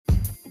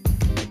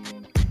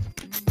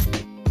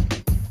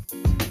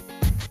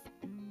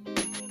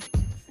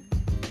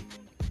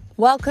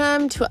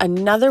Welcome to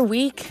another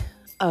week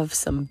of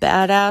some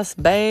badass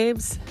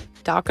babes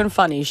talking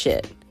funny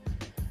shit.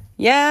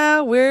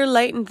 Yeah, we're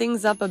lighting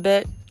things up a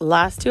bit.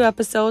 Last two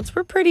episodes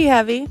were pretty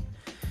heavy.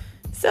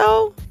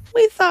 So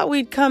we thought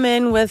we'd come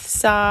in with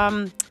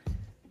some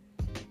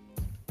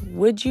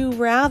Would You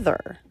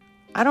Rather.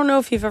 I don't know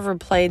if you've ever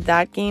played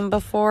that game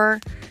before,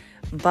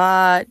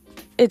 but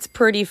it's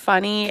pretty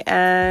funny.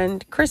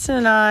 And Kristen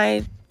and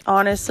I,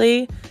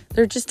 honestly,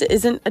 there just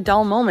isn't a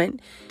dull moment.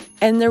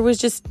 And there was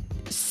just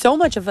so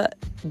much of a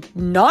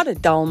not a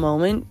dull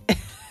moment,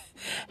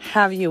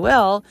 have you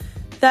will,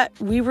 that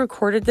we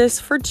recorded this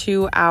for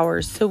 2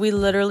 hours. So we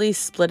literally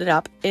split it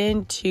up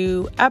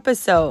into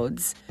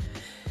episodes.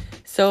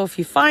 So if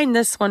you find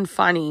this one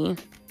funny,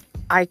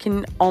 I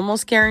can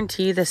almost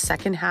guarantee the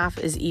second half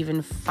is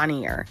even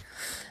funnier.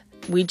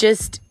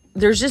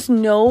 There's just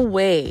no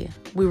way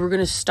we were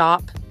going to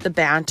stop the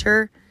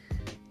banter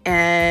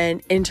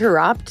and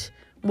interrupt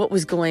what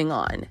was going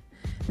on.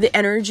 The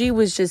energy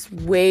was just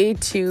way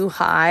too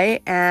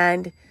high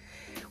and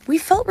we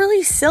felt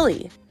really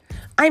silly.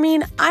 I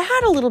mean, I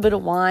had a little bit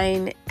of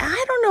wine.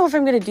 I don't know if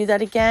I'm going to do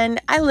that again.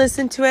 I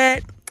listened to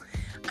it.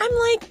 I'm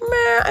like,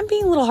 meh, I'm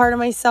being a little hard on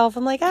myself.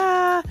 I'm like,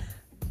 I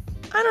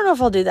don't know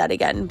if I'll do that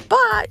again.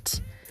 But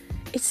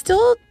it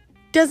still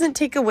doesn't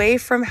take away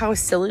from how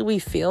silly we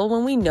feel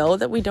when we know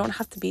that we don't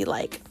have to be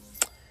like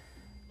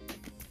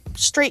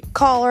straight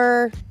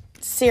collar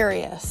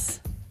serious.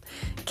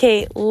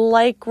 Okay,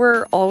 like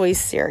we're always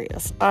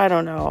serious. I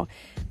don't know.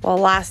 Well,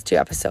 last two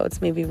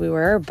episodes maybe we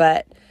were,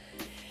 but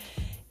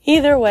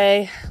either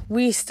way,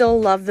 we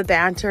still love the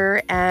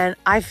banter and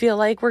I feel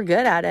like we're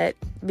good at it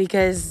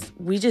because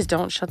we just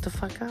don't shut the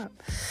fuck up.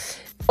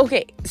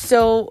 Okay,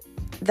 so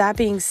that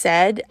being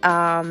said,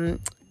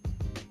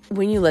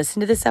 when you listen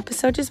to this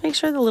episode, just make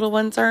sure the little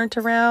ones aren't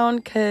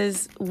around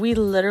because we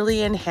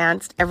literally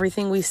enhanced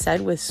everything we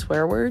said with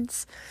swear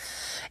words.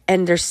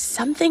 And there's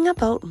something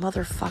about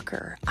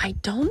motherfucker. I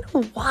don't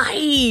know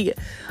why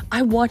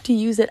I want to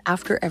use it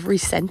after every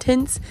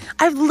sentence.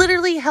 I've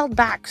literally held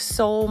back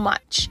so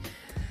much.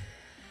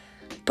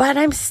 But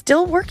I'm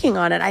still working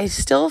on it. I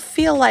still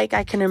feel like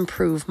I can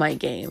improve my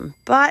game.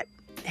 But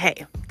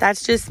hey,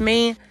 that's just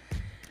me.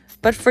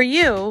 But for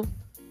you,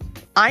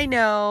 I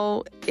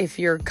know if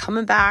you're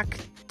coming back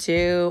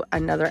to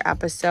another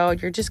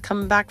episode, you're just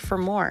coming back for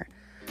more.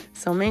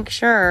 So make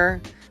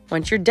sure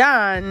once you're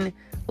done,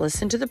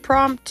 listen to the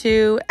prompt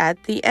too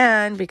at the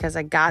end because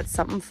I got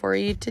something for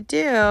you to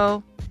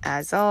do.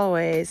 As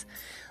always,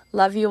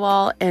 love you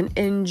all and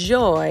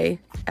enjoy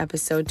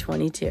episode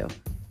 22.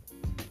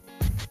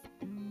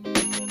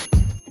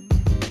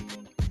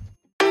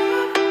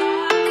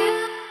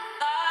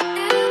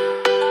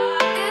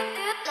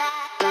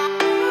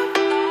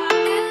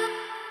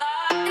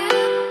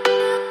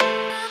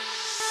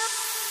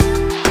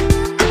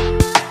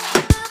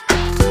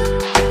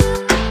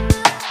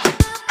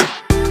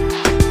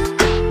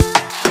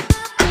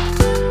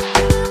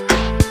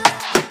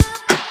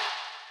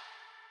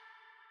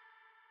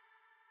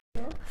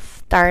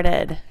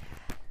 Started.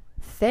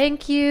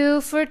 Thank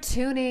you for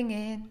tuning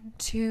in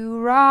to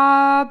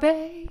Raw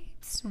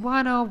Babes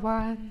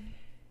 101.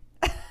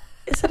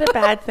 Is it a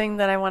bad thing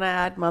that I want to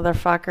add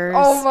motherfuckers?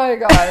 Oh my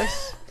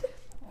gosh.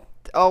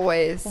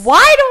 Always.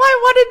 Why do I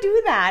want to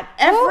do that?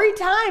 Every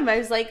time I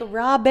was like,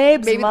 Raw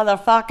Babes,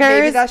 motherfuckers.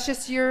 Maybe that's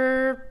just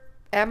your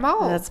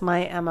MO. That's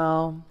my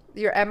MO.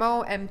 Your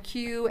MO,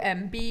 MQ,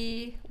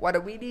 MB, what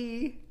a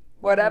weedy.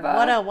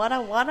 Whatever.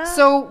 What?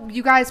 So,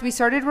 you guys, we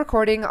started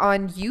recording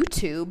on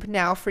YouTube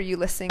now for you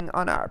listening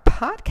on our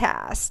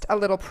podcast, a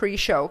little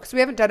pre-show, because we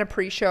haven't done a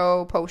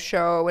pre-show,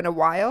 post-show in a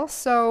while.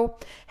 So,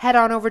 head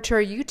on over to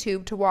our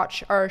YouTube to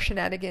watch our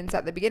shenanigans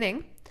at the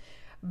beginning.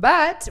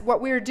 But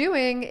what we're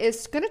doing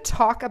is going to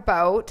talk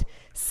about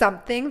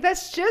something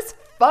that's just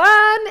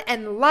fun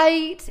and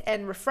light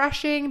and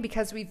refreshing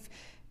because we've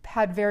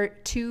had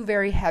two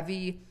very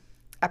heavy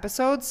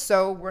episodes.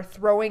 So, we're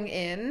throwing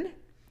in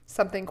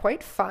something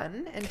quite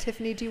fun. And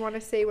Tiffany, do you want to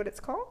say what it's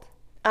called?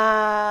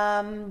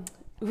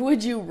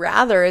 Would You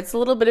Rather? It's a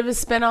little bit of a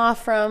spinoff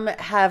from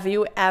Have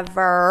You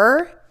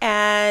Ever?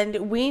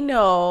 And we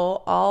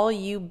know all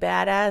you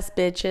badass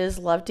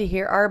bitches love to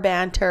hear our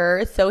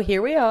banter. So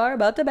here we are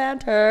about the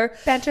banter.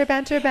 Banter.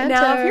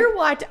 Now, if you're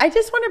watching, I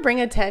just want to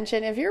bring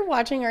attention. If you're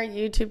watching our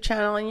YouTube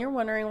channel and you're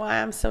wondering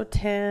why I'm so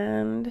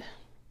tanned,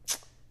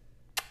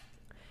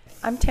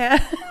 I'm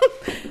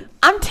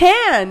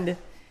tanned.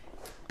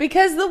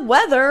 Because the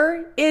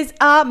weather is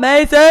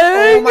amazing.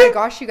 Oh my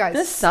gosh, you guys.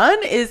 The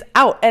sun is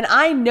out. And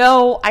I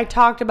know I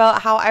talked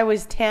about how I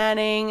was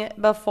tanning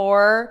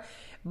before,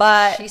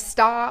 but she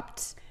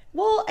stopped.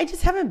 Well, I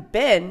just haven't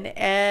been.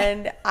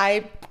 And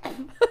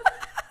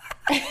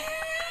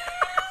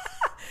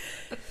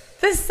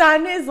the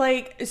sun is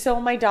like,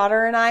 so my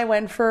daughter and I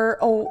went for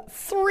a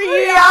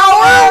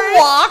 3-hour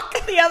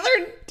walk the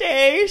other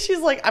day.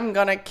 She's like, I'm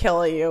going to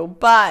kill you.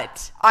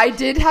 But I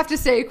did have to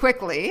say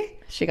quickly,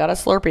 she got a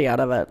Slurpee out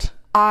of it.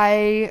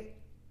 I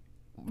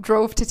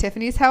drove to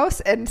Tiffany's house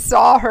and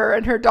saw her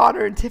and her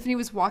daughter, and Tiffany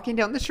was walking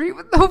down the street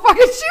with no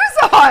fucking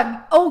shoes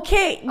on.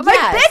 Okay, I'm like,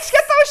 bitch,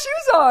 get those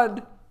shoes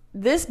on.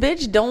 This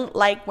bitch don't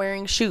like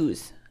wearing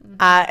shoes.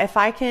 If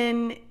I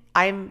can,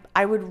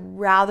 I would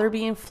rather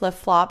be in flip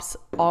flops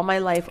all my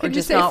life, or Can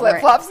just you say not flip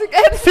flops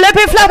again?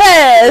 Flippy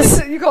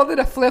floppies. You called it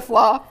a flip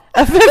flop.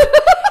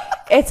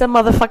 It's a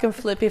motherfucking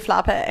flippy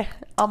floppy.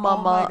 Oh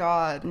my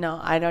God. No,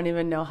 I don't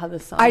even know how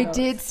this song I goes.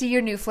 did see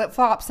your new flip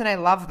flops and I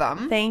love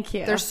them. Thank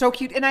you. They're so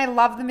cute and I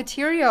love the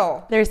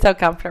material. They're so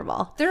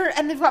comfortable.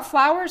 And they've got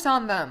flowers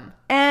on them.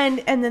 And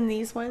then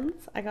these ones,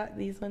 I got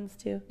these ones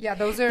too. Yeah,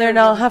 those are. They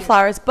don't have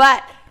flowers,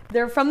 but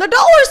they're from the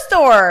dollar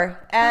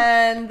store.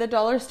 And the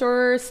dollar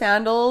store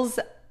sandals,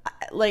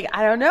 like,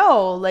 I don't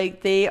know,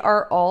 like they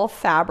are all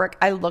fabric.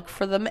 I look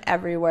for them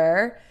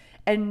everywhere.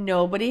 And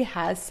nobody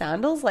has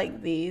sandals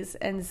like these.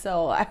 And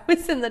so I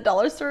was in the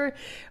dollar store.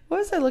 What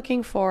was I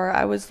looking for?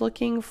 I was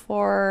looking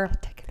for a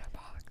dick in a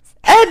box.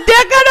 A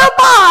dick in a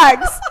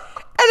box.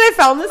 And I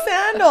found the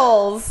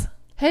sandals.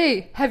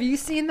 Hey, have you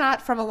seen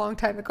that from a long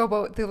time ago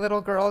about the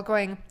little girl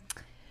going,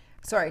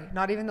 sorry,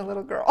 not even the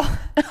little girl.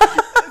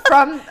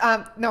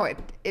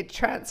 It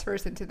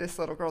transfers into this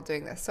little girl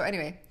doing this. So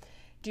anyway,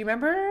 do you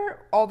remember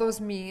all those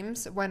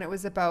memes when it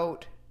was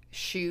about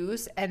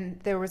shoes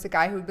and there was a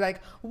guy who would be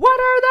like, what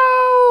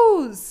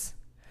are those?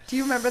 Do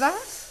you remember that?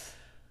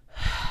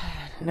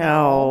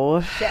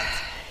 No. Shit.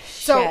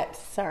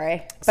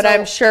 Sorry. But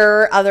I'm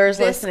sure others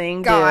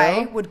listening do. This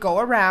guy would go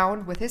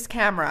around with his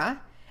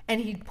camera and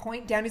he'd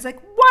point down. He's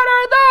like, what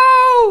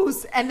are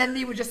those? And then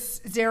he would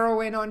just zero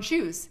in on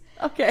shoes.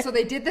 Okay. So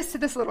they did this to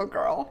this little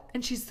girl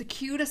and she's the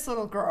cutest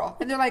little girl.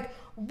 And they're like,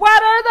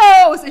 what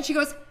are those? And she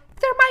goes,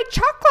 they're my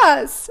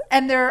choclas.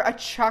 And they're a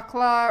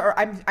chocla, or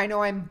I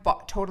know I'm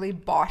totally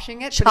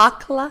boshing it.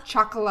 Chocla?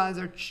 Choclas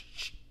or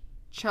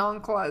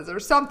chanclas or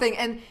something.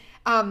 And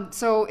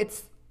so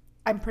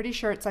I'm pretty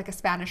sure it's like a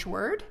Spanish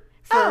word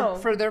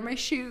for they're my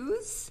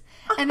shoes.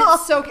 And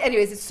it's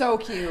it's so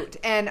cute.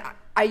 And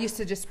I used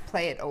to just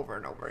play it over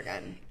and over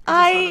again.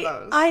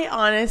 I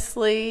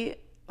honestly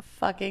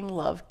fucking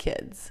love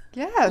kids.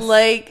 Yes.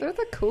 Like, they're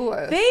the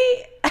coolest.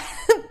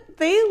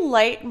 They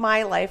light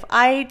my life.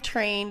 I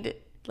trained,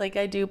 like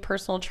I do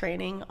personal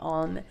training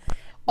on.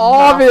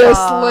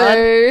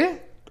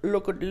 Obviously.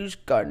 Look at these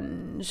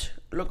guns.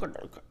 Look at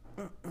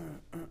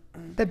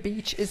the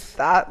beach is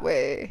that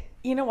way.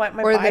 You know what?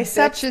 My or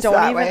biceps is don't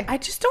that even. Way. I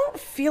just don't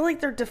feel like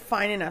they're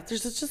defined enough.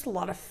 There's just a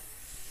lot of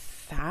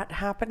fat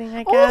happening,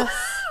 I guess.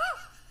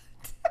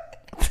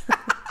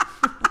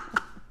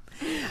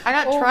 I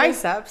got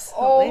triceps.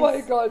 Oh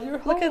my God,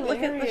 you're look at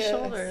the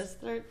shoulders.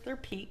 They're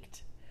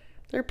peaked.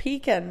 They're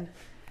peaking.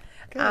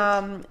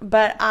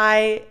 But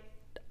I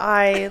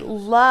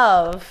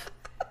love,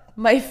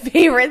 my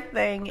favorite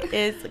thing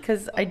is,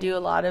 because I do a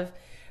lot of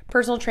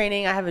personal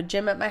training. I have a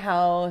gym at my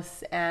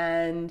house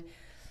and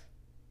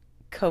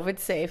COVID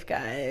safe,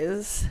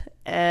 guys.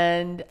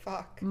 And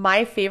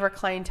my favorite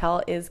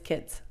clientele is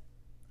kids.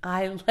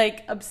 I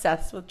like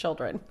obsessed with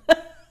children.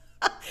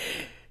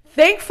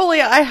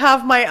 Thankfully, I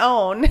have my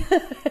own.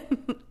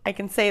 I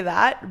can say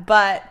that,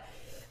 but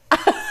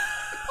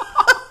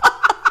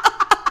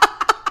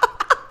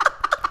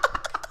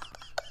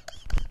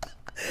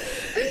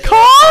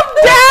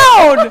calm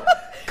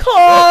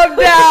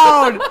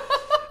down.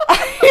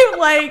 I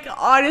like,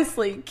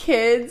 honestly,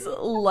 kids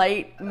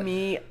light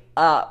me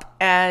up.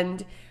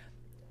 And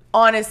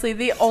honestly,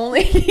 the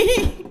only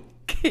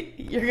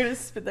you're gonna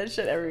spit that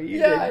shit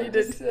everywhere. You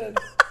did.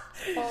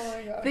 Oh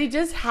my God. They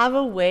just have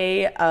a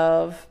way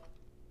of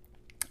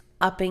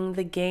upping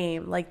the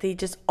game. Like, they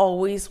just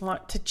always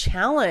want to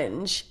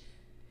challenge,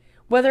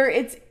 whether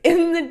it's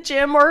in the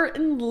gym or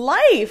in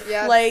life.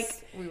 Yes, like,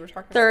 we were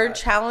talking they're about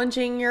that.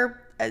 challenging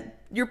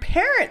the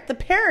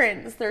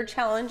parents. They're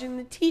challenging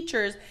the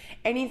teachers.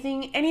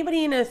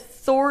 Anybody in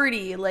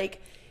authority.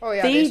 Like,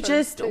 they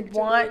just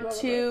want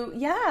to.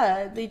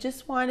 Yeah, they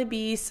just want to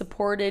be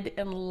supported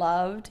and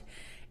loved.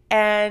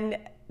 And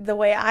the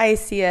way I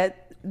see it,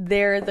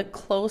 they're the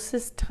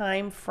closest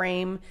time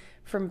frame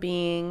from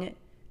being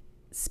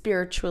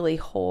spiritually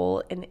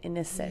whole and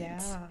innocent.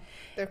 Yeah,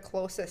 they're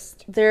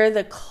closest. They're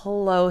the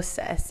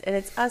closest. And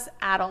it's us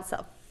adults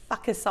that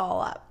fuck us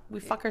all up. We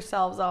fuck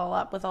ourselves all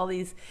up with all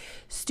these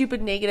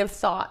stupid negative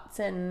thoughts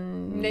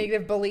and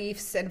negative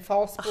beliefs and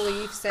false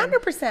beliefs.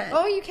 100%.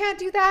 Oh, you can't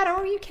do that.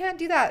 Oh, you can't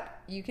do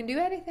that. You can do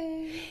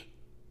anything.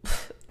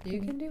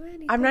 You can do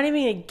anything. I'm not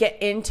even going to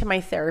get into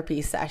my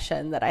therapy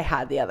session that I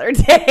had the other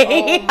day.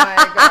 Oh my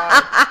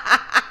God.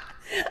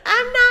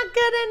 I'm not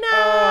good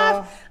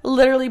enough.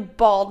 Literally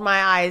bawled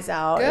my eyes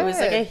out. Good. It was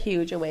like a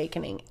huge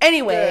awakening.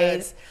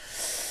 Anyways,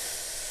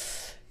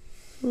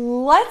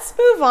 let's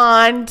move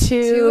on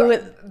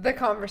to the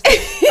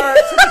conversation or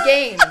to the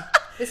game.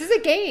 This is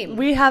a game.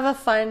 We have a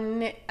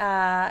fun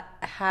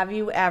have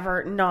you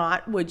ever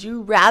not would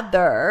you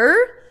rather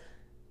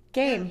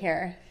game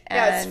here.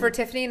 Yeah, it's for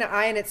Tiffany and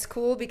I, and it's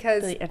cool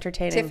because really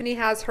entertaining. Tiffany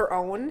has her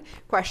own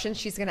questions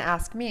she's going to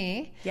ask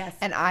me. Yes.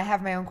 And I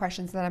have my own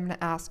questions that I'm going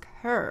to ask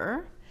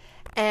her.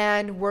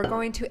 And we're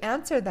going to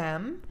answer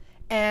them.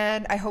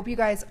 And I hope you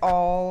guys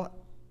all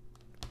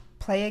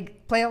play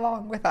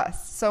along with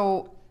us.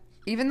 So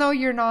even though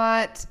you're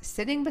not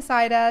sitting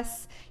beside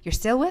us, you're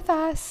still with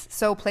us.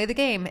 So play the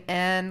game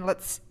and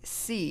let's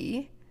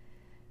see.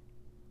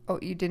 Oh,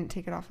 you didn't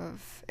take it off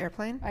of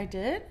airplane? I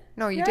did?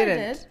 No, you Yeah, didn't.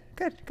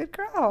 I did. Good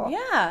girl.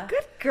 Yeah.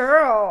 Good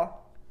girl.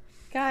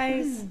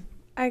 Guys,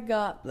 I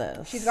got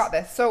this. She's got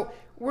this. So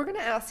we're going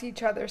to ask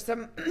each other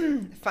some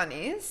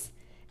funnies,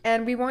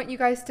 and we want you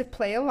guys to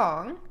play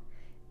along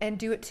and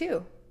do it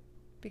too.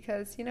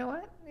 Because you know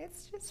what?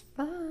 It's just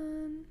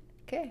fun.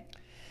 Okay.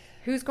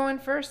 Who's going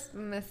first,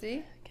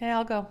 Missy? Okay,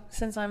 I'll go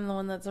since I'm the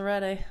one that's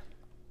ready.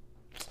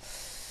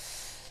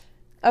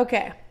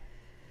 Okay.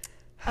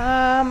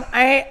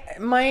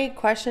 My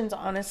questions,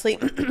 honestly,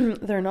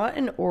 they're not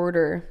in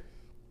order.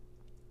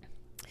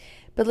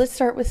 But let's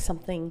start with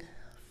something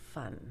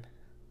fun.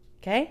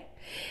 Okay?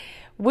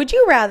 Would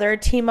you rather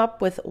team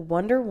up with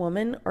Wonder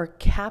Woman or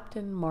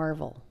Captain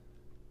Marvel?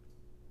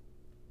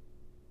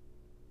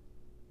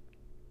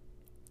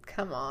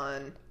 Come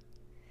on.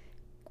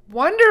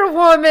 Wonder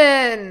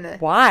Woman!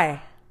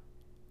 Why?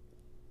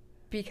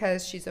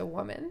 Because she's a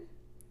woman.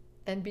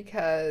 And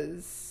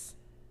because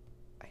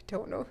I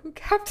don't know who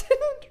Captain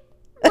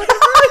is.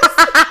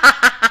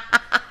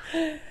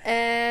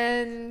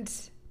 And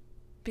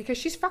because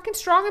she's fucking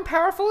strong and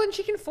powerful and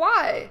she can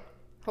fly.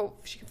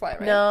 Hope she can fly,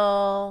 right?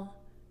 No,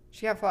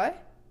 She can't fly?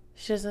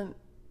 she doesn't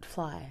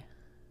fly.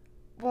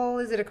 Well,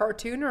 is it a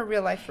cartoon or a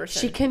real life person?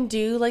 She can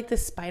do like the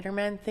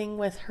Spider-Man thing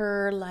with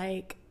her,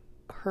 like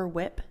her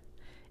whip,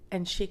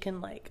 and she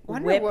can like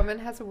Wonder whip. Woman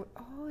has a whip.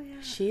 Oh,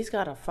 yeah. She's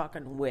got a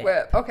fucking whip.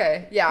 Whip.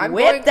 Okay. Yeah, I'm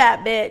Whip going.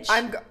 that bitch.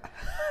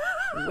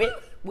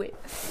 Whip.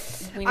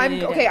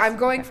 I'm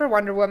going for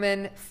Wonder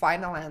Woman.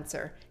 Final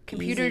answer.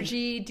 Computer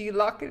G.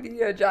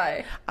 Dilakulia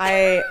Jai.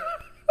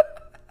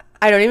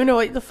 I don't even know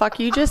what the fuck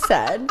you just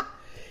said,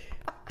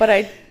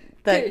 but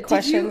the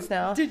questions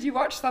now. Did you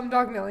watch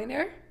Slumdog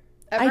Millionaire?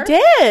 Ever? I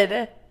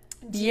did.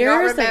 Do you not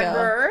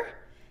remember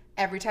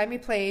every time he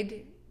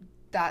played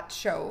that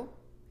show,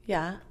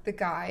 Yeah. the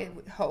guy,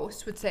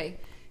 host, would say,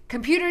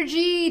 Computer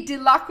G.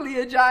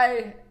 Dilakulia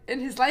Jai in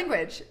his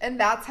language. And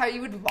that's how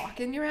you would lock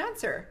in your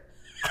answer.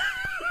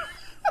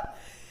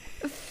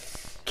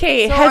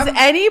 Okay, So has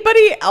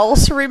anybody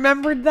else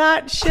remembered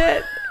that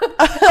shit?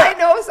 I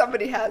know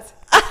somebody has.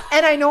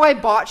 And I know I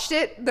botched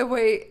it the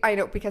way I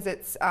know because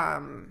it's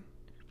I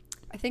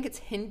think it's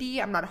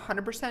Hindi. I'm not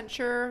 100%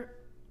 sure.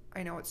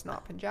 I know it's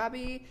not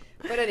Punjabi.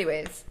 But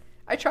anyways,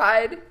 I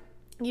tried.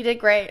 You did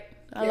great.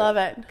 I love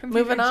it.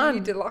 Moving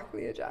on.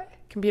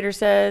 Computer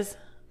says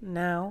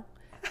no.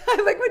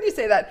 I like when you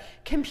say that.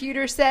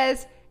 Computer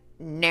says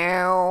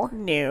no.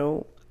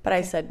 No. But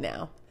I said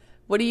no.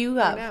 What do you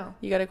have? No.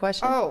 You got a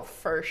question? Oh,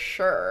 for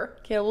sure.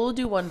 Okay, we'll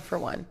do one for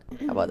one.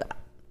 How about that?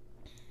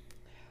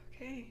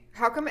 Okay.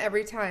 How come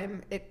every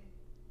time it...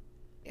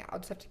 Yeah, I'll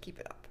just have to keep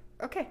it up.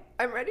 Okay,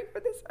 I'm ready for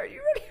this. Are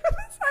you ready for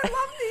this? I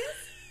love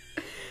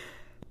these.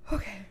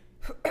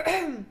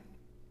 Okay.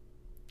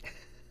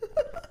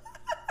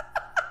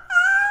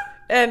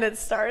 And it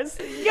starts.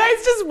 You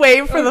guys just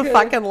wait for the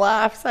fucking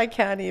laughs. I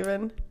can't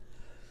even.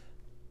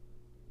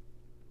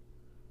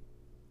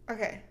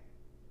 Okay.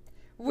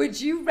 Would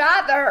you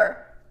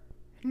rather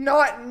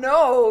not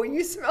know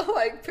you smell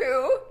like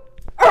poo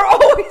or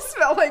always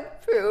smell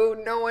like poo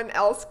no one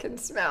else can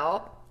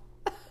smell?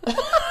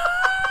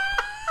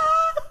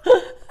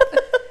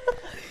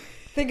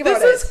 Think about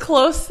This is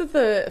close to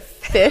the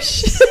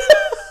fish.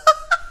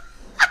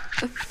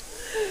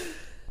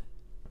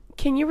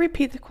 Can you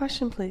repeat the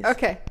question, please?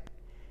 Okay.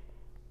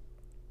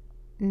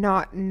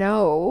 Not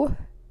know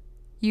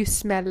you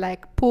smell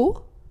like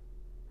poo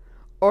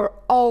or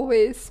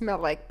always smell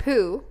like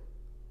poo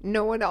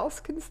no one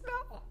else can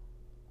smell.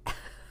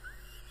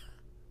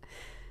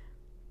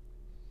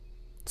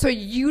 So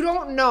you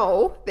don't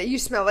know that you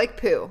smell like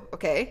poo,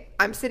 okay?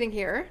 I'm sitting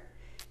here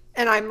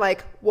and I'm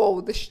like,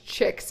 whoa, this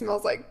chick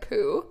smells like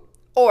poo.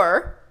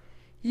 Or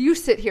you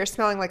sit here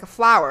smelling like a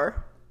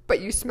flower,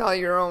 but you smell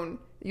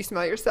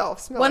yourself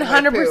smelling 100%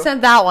 like poo.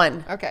 that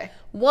one. Okay.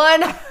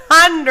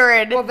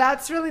 100%. Well,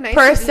 that's really nice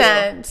of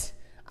you.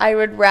 I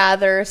would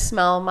rather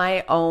smell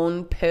my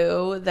own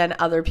poo than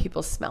other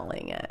people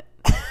smelling it.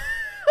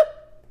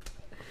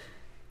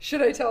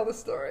 Should I tell the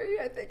story?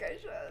 I think I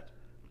should.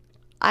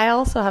 I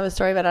also have a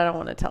story, but I don't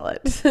want to tell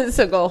it.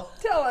 So go.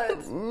 Tell it.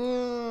 I'm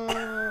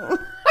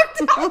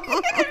telling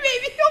it.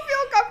 Maybe you'll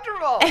feel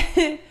comfortable.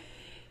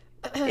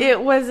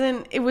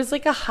 It was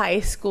like a high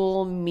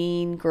school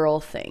mean girl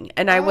thing.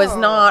 And I was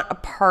not a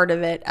part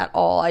of it at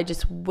all. I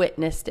just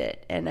witnessed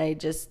it. And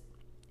it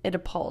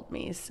appalled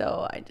me.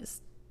 So I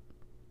just.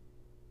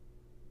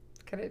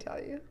 Can I tell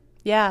you?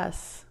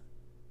 Yes.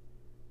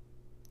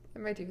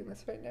 Am I doing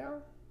this right now?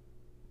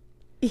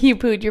 You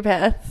pooed your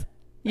pants.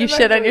 You Am I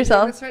shit on really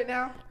yourself doing this right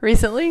now?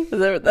 recently?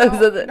 No,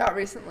 it? not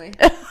recently.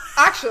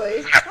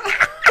 Actually,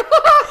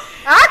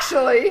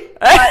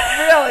 but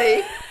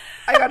really,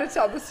 I got to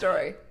tell the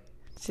story.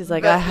 She's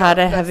like, I had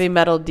a heavy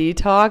metal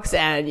detox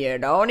and you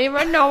don't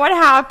even know what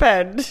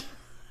happened.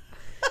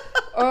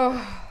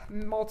 Oh,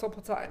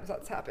 multiple times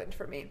that's happened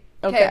for me.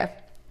 Okay.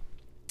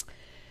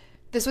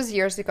 This was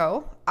years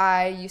ago.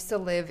 I used to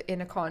live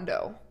in a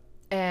condo,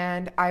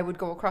 and I would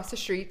go across the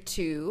street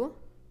to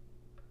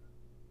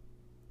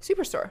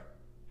Superstore,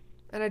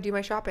 and I'd do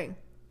my shopping.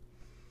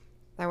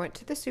 I went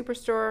to the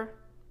Superstore,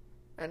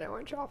 and I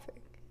went shopping.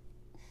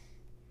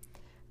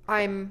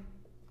 I'm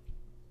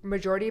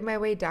majority of my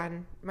way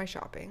done my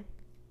shopping,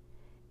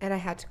 and I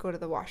had to go to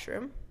the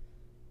washroom,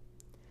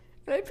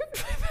 and I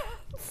pooped my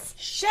pants.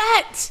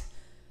 Shit!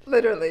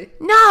 Literally.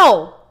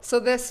 No! So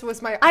this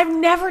was my... I've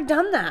never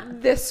done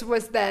that. This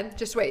was then...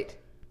 Just wait.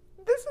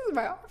 This is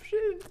my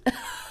option.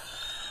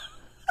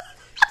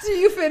 Do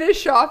you finish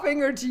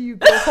shopping or do you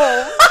go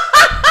home?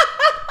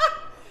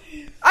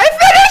 I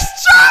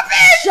finished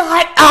shopping!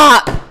 Shut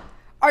up!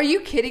 Are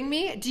you kidding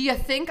me? Do you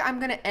think I'm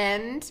going to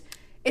end...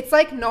 It's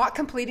like not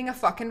completing a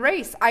fucking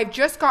race. I've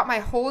just got my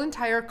whole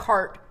entire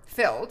cart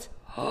filled.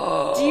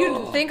 Do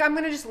you think I'm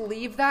going to just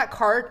leave that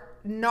cart,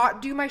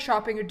 not do my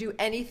shopping or do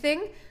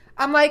anything?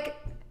 I'm like,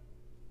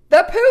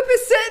 the poop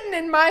is sitting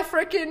in my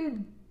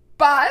freaking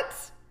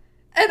butt,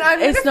 and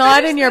I'm. It's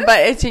not in your butt.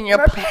 It's in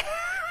your.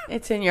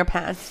 It's in your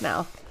pants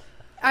now.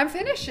 I'm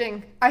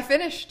finishing. I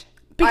finished.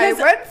 Because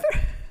I went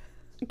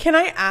through. Can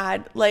I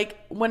add, like,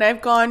 when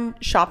I've gone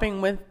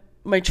shopping with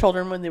my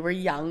children when they were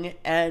young,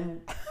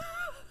 and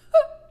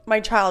my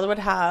child would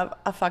have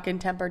a fucking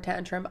temper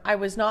tantrum, I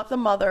was not the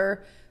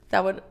mother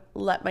that would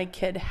let my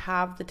kid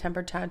have the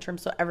temper tantrum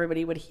so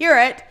everybody would hear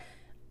it.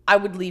 I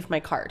would leave my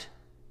cart.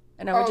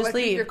 And I would just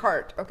leave your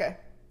cart. Okay.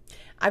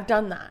 I've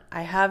done that.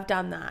 I have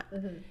done that.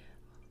 Mm-hmm.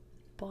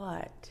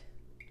 But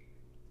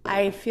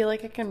I feel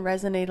like I can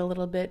resonate a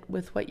little bit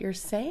with what you're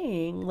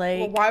saying. Like,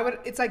 well, why would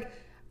it's like?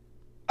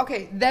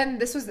 Okay, then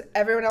this was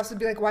everyone else would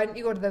be like, "Why didn't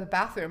you go to the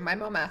bathroom?" My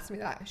mom asked me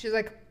that. She's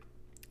like,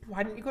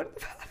 "Why didn't you go to the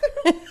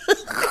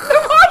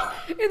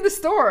bathroom in the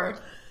store?"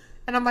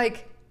 And I'm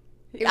like,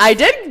 I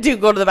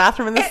did go to the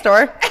bathroom in the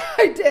store.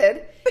 I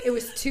did. It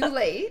was too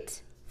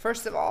late.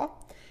 First of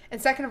all,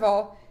 and second of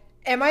all.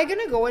 Am I going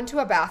to go into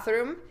a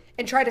bathroom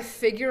and try to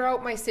figure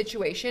out my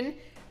situation?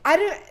 I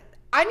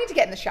need to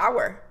get in the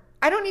shower.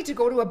 I don't need to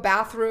go to a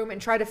bathroom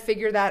and try to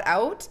figure that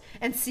out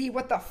and see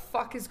what the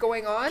fuck is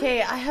going on.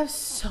 Okay, I have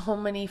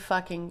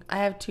I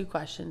have two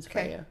questions for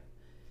you.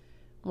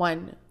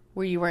 One,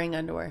 were you wearing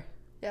underwear?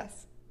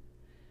 Yes.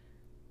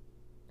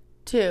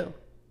 Two,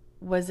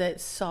 was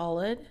it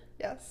solid?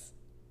 Yes.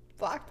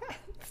 Black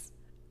pants.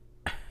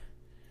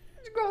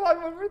 Go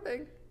on one more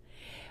thing.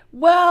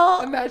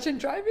 Well, imagine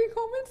driving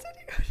home and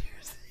sitting on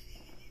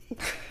your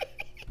seat.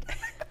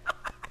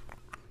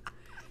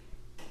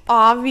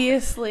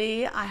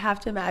 Obviously, I have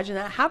to imagine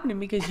that happening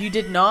because you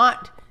did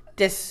not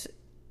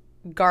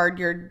discard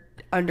your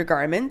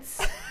undergarments,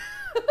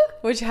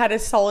 which had a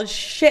solid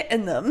shit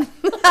in them.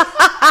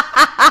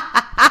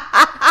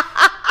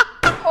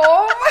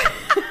 Oh my.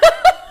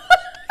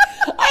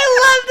 I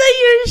love that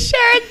you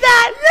shared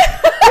that.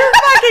 You're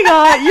fucking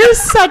hot. You're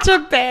such a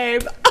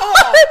babe.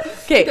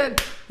 Okay.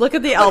 Good. Look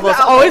at the elbows.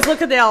 Always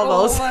look at the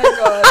elbows. Oh my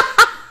god.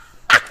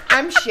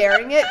 I'm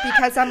sharing it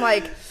because I'm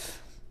like,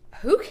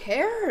 who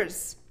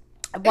cares?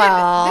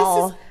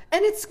 Wow.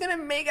 And it's gonna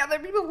make other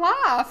people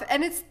laugh.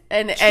 And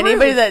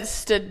anybody that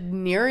stood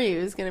near you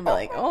is gonna be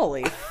like,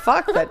 holy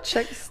fuck, that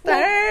chick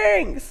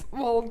stinks.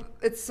 Well,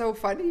 it's so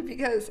funny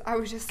because I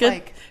was just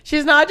like,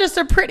 she's not just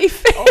a pretty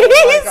face. Oh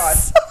my god.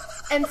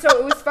 And so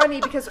it was funny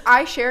because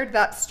I shared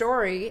that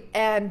story,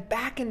 and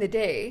back in the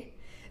day,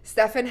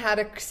 Stefan had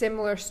a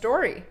similar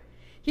story.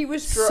 He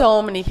was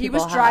so many people. He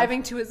was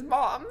driving to his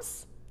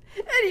mom's,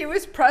 and he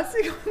was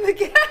pressing on the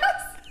gas,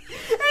 and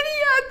he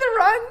had to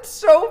run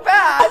so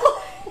bad.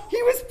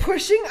 He was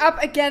pushing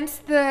up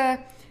against the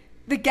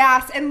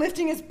gas and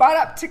lifting his butt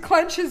up to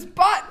clench his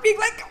butt, being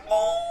like,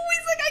 "Oh!"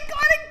 He's like, "I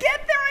gotta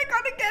get there. I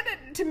gotta get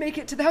it to make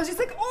it to the house." He's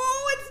like,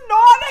 "Oh, it's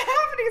not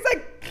happening." He's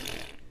like,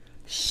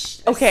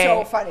 okay,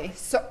 so funny,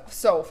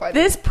 so funny.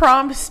 This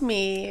prompts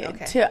me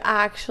to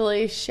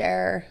actually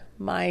share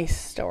my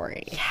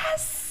story.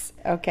 Yes.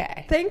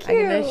 Okay. Thank you.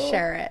 I'm going to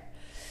share it.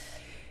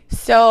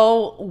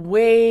 So,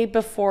 way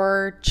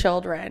before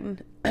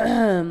children,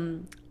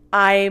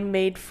 I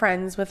made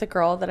friends with a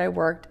girl that I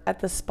worked at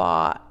the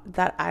spa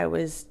that I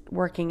was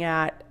working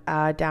at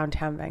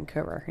downtown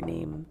Vancouver. Her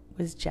name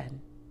was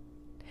Jen.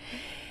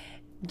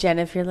 Jen,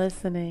 if you're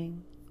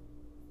listening,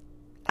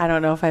 I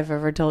don't know if I've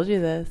ever told you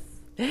this.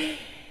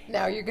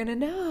 Now you're going to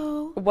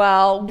know.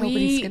 Well,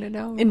 nobody's going to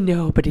know.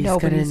 Nobody's going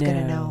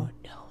to know.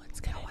 No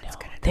one's going to know.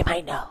 They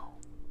might know.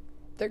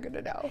 They're going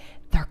to know.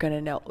 They're going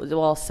to know.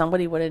 Well,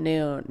 somebody would have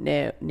known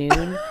if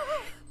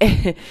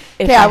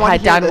I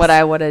had done what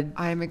I would have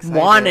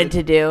wanted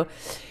to do.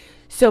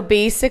 So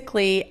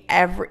basically,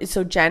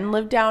 Jen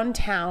lived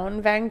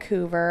downtown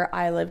Vancouver.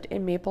 I lived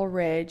in Maple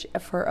Ridge.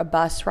 For a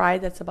bus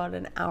ride, that's about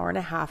an hour and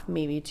a half,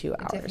 maybe 2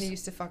 hours. Tiffany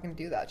used to fucking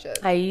do that shit.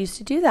 I used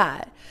to do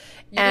that.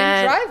 You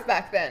didn't drive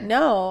back then?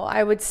 No,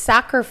 I would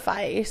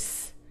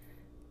sacrifice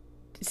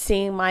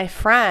seeing my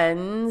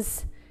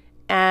friends,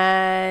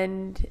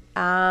 and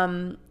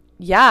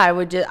I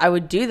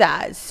would do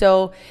that.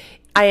 So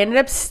I ended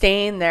up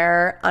staying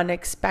there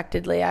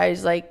unexpectedly. I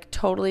was like,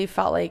 totally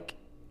felt like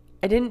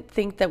I didn't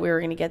think that we were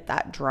going to get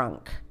that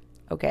drunk.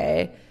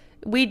 Okay.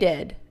 We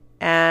did.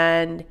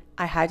 And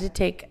I had to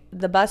take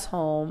the bus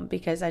home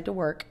because I had to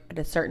work at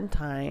a certain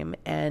time,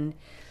 and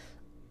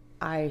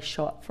I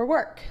show up for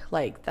work.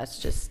 Like, that's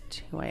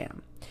just who I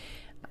am.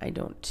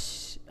 You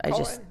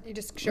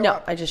just show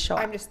up. I just show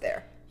up. I'm just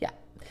there. Yeah.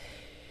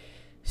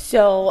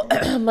 So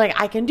I'm like,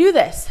 I can do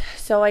this.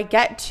 So I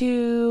get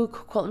to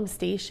Coquitlam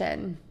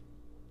Station,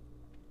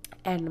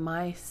 and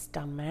my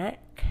stomach,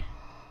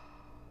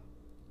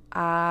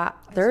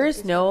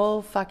 there's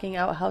no fucking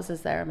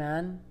outhouses there,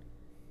 man.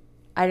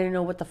 I didn't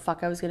know what the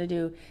fuck I was going to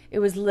do. It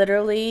was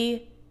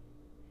literally,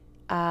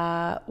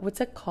 what's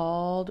it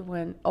called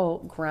when,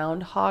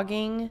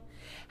 groundhogging.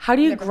 How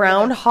do you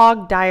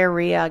groundhog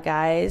diarrhea,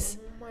 guys?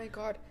 Oh my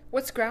God.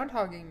 What's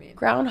groundhogging mean?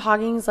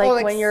 Groundhogging is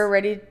like when you're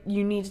ready,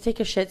 you need to take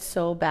a shit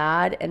so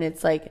bad, and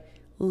it's like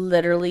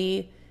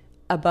literally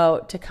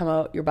about to come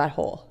out your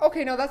butthole.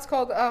 Okay, no, that's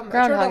called a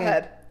turtle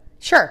head.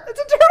 Sure. It's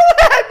a turtle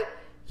head.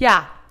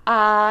 Yeah.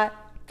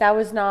 That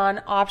was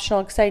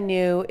non-optional because I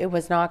knew it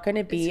was not going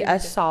to be a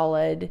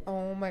solid.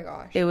 Oh my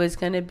gosh. It was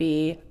going to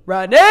be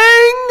running.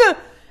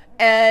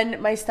 And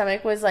my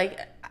stomach was like,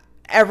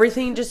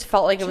 everything just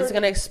felt like it was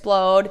going to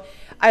explode.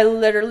 I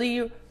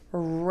literally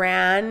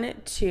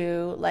ran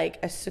to like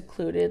a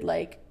secluded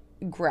like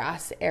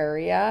grass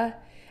area,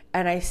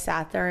 and I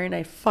sat there and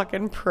I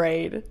fucking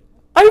prayed.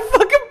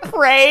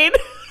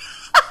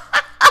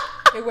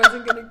 It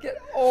wasn't going to get,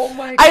 oh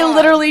my God. I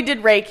literally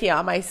did Reiki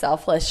on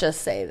myself. Let's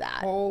just say that.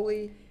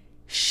 Holy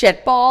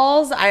shit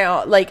balls.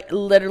 I like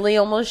literally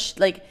almost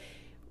like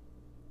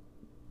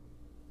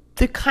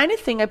the kind of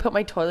thing I put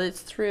my toilets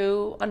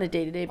through on a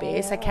day-to-day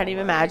basis. I can't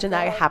even imagine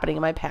that happening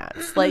in my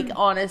pants. Like,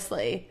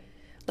 honestly,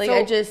 like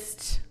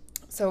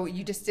So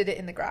you just did it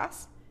in the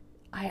grass?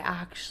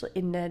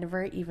 It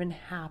never even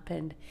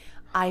happened.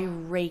 I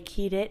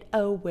Reiki'd it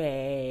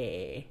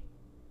away.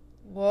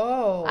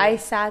 Whoa. I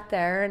sat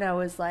there and I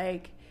was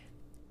like,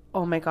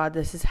 oh my God,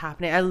 this is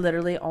happening. I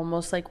literally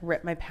almost like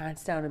ripped my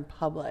pants down in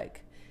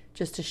public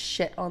just to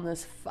shit on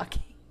this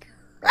fucking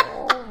grass.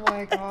 Oh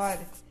my God.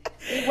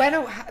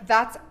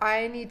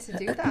 I need to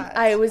do that.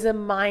 It was a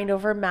mind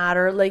over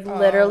matter. Like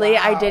literally,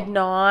 wow. I did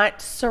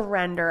not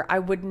surrender. I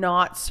would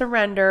not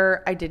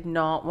surrender. I did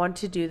not want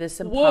to do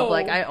this in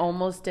public. I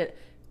almost did.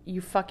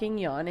 You fucking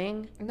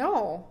yawning?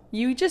 No.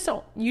 You just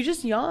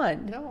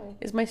yawned. No.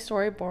 Is my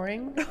story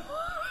boring?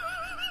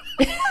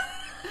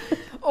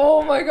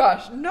 Oh my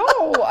gosh. No.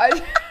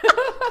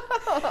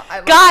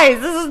 Guys,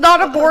 this is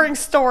not a boring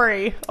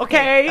story.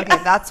 Okay?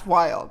 Okay, that's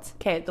wild.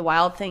 Okay, the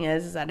wild thing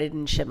is that I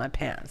didn't shit my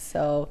pants.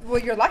 So, well,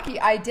 you're lucky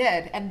I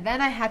did. And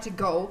then I had to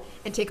go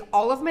and take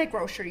all of my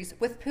groceries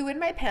with poo in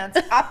my pants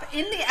up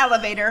in the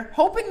elevator,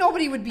 hoping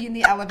nobody would be in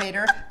the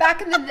elevator.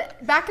 Back in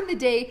the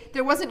day,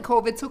 there wasn't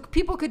COVID, so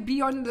people could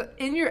be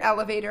in your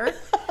elevator,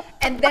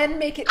 and then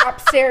make it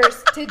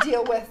upstairs to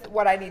deal with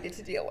what I needed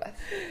to deal with.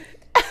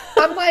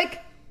 I'm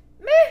like,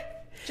 meh.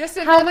 Just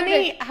how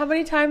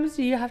many times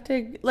do you have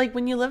to, like,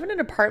 when you live in an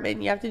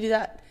apartment, you have to do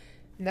that?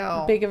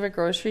 No. Big of a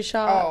grocery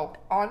shop?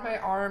 Oh, on my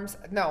arms.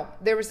 No,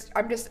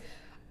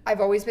 I've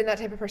always been that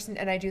type of person,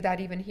 and I do that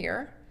even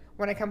here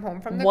when I come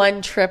home from the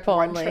one trip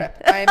only. One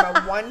trip. I am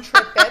a one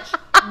trip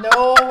bitch.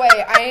 No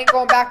way. I ain't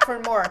going back for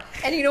more.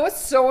 And you know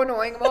what's so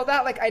annoying about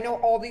that? Like, I know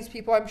all these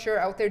people, I'm sure,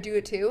 out there do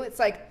it too. It's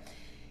like,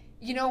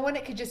 you know, when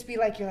it could just be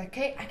like, you're like,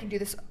 okay, I can do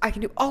this. I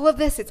can do all of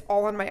this. It's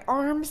all on my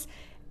arms.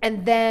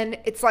 And then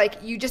it's like,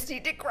 you just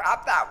need to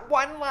grab that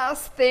one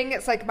last thing.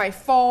 It's like my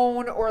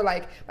phone or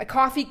like my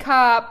coffee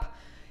cup.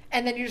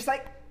 And then you're just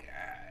like,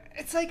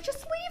 it's like, just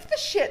leave the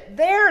shit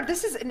there.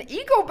 This is an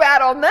ego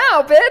battle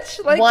now,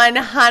 bitch. Like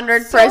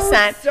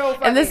 100%. So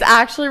funny. And this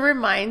actually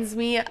reminds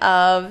me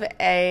of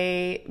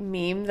a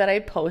meme that I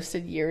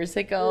posted years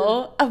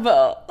ago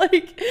about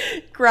like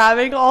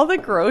grabbing all the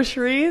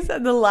groceries,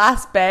 and the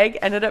last bag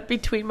ended up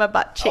between my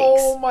butt cheeks.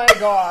 Oh my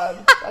God.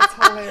 That's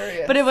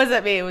hilarious. But it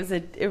wasn't me. It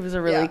was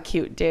a really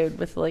cute dude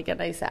with like a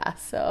nice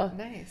ass. So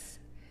nice.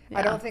 Yeah.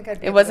 I don't think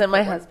I'd be It wasn't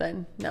my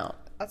husband. No.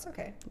 That's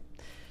okay.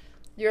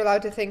 You're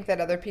allowed to think that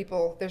other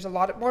people, there's a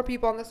lot more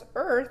people on this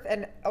earth,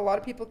 and a lot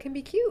of people can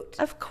be cute.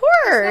 Of course.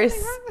 There's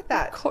nothing wrong with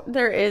that.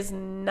 There is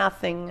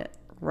nothing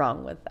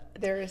wrong with that.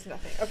 There is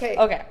nothing. Okay.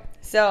 Okay.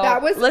 So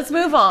let's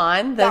move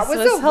on. This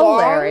was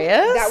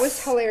hilarious. That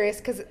was hilarious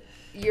because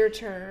your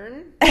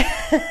turn.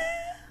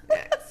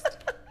 Next.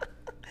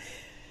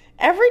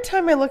 Every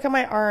time I look at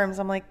my arms,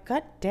 I'm like,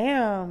 God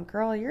damn,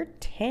 girl, you're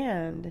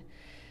tanned.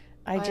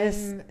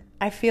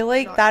 I feel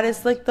like that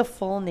is like the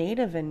full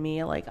native in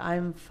me. Like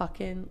I'm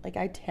fucking, like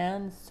I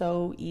tan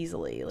so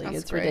easily. Like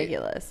it's great.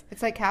 Ridiculous.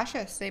 It's like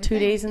Cassius, same 2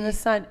 days in the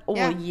sun. Oh,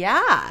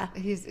 yeah.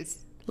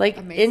 It's like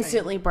amazing.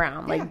 Instantly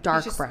brown, like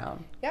dark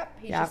brown. Yep.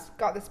 He just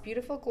got this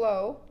beautiful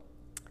glow.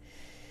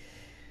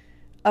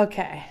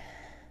 Okay,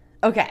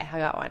 I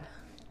got one.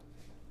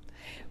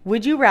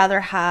 Would you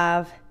rather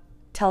have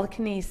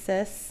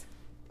telekinesis?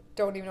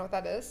 Don't even know what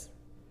that is.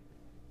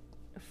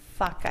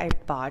 Fuck, I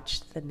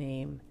botched the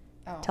name.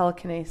 Oh.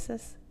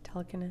 Telekinesis.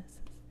 Telekinesis.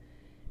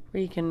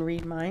 Where you can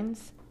read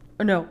minds.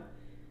 Or no.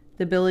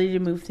 The ability to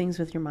move things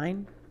with your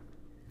mind.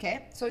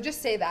 Okay, so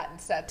just say that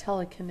instead.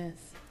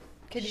 Telekinesis.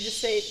 Can you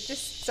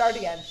just start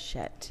again?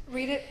 Shit.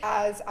 Read it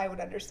as I would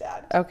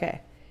understand.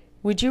 Okay.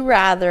 Would you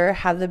rather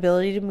have the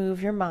ability to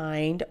move your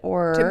mind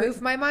or... To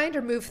move my mind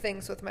or move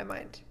things with my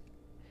mind?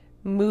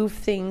 Move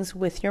things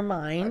with your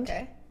mind.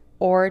 Okay.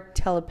 Or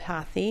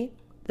telepathy,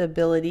 the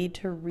ability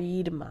to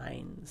read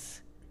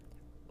minds.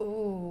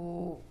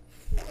 Ooh.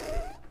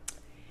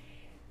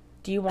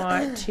 Do you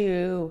want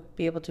to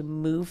be able to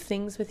move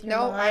things with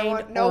your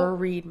mind or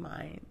read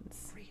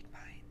minds? Read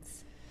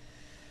minds.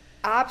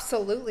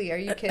 Absolutely. Are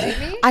you kidding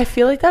me? I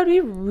feel like that would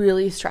be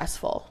really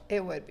stressful.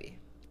 It would be.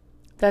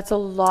 That's a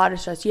lot of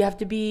stress. You have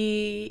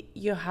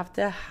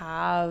to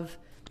have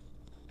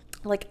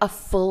like a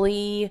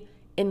fully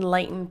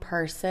enlightened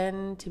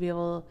person to be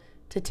able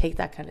to take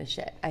that kind of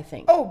shit, I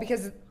think. Oh,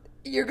 because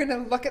you're going to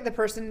look at the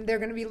person, they're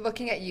going to be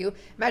looking at you.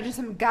 Imagine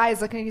some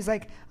guy's looking at you, he's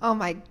like, oh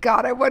my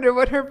God, I wonder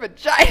what her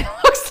vagina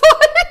looks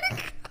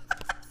like.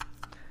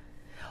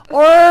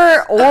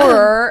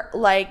 Or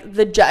like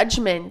the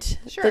judgment.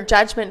 Sure. The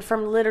judgment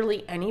from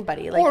literally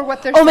anybody. Like, or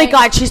what they're saying. Oh my saying.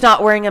 God, she's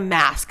not wearing a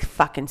mask.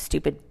 Fucking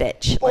stupid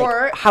bitch.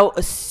 Or like, how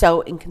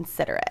so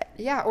inconsiderate.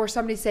 Yeah, or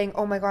somebody saying,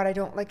 oh my God, I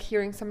don't like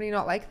hearing somebody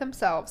not like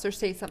themselves or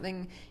say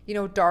something,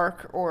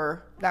 dark,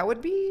 or that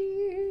would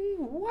be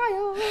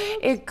wild.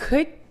 It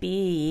could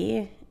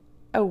be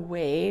a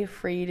way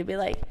for you to be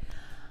like,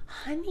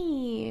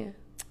 honey,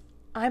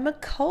 I'm a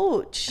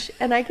coach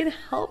and I can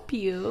help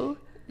you.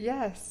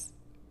 Yes.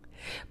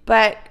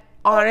 But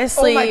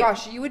honestly... Oh my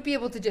gosh, you would be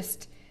able to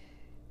just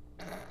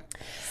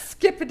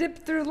skip a dip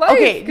through life.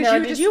 Okay, now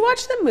did you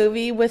watch the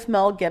movie with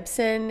Mel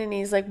Gibson and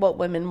he's like, What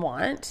Women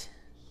Want?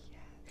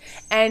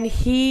 Yes. And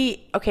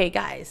okay,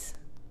 guys,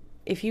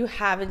 if you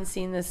haven't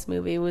seen this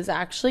movie, it was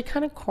actually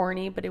kind of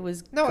corny, but it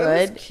was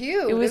good. It was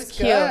cute. It was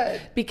cute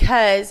good.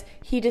 because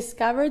he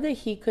discovered that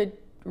he could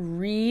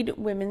read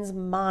women's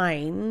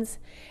minds,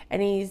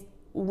 and he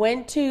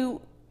went to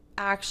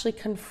actually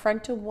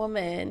confront a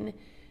woman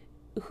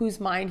whose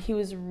mind he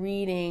was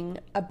reading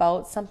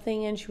about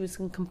something, and she was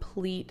in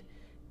complete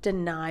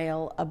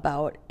denial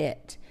about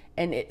it,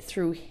 and it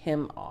threw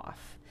him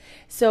off.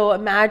 So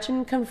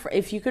imagine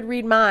if you could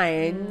read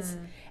minds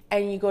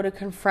and you go to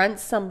confront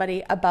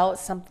somebody about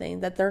something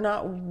that they're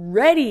not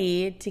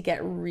ready to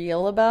get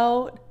real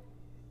about.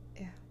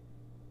 Yeah.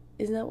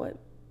 Isn't that what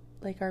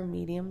like our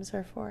mediums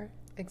are for?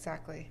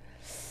 Exactly.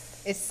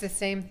 It's the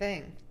same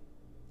thing.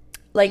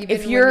 Like even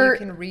if you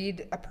can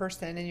read a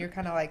person and you're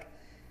kind of like,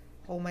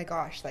 oh my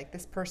gosh, like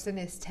this person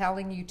is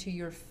telling you to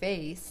your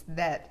face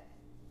that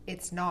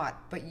it's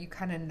not, but you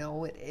kind of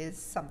know it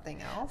is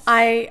something else.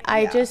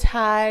 I just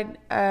had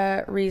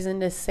a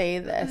reason to say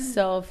this.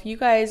 So if you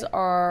guys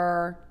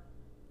are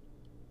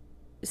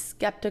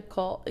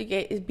skeptical,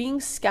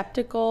 being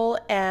skeptical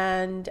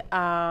and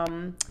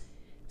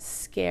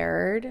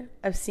scared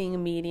of seeing a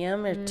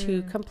medium are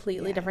two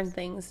completely different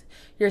things.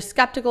 You're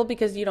skeptical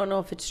because you don't know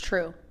if it's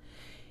true.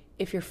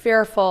 If you're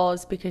fearful,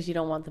 it's because you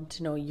don't want them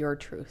to know your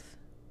truth.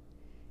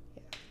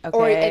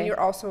 Okay. And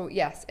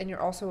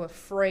you're also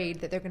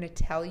afraid that they're going to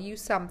tell you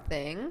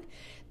something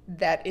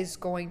that is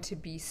going to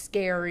be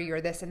scary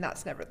or this, and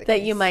that's never the case.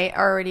 That you might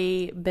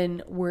already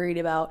been worried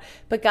about.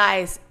 But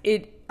guys,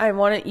 I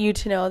wanted you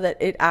to know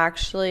that it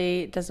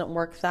actually doesn't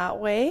work that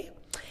way.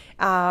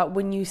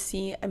 When you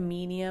see a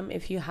medium,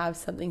 if you have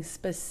something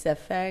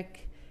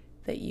specific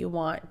that you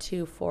want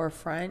to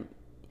forefront,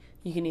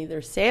 you can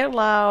either say it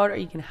loud or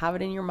you can have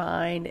it in your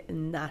mind,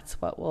 and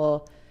that's what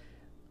will...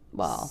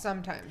 Well,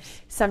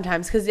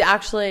 sometimes, because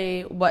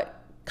actually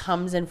what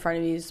comes in front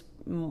of you is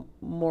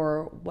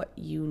more what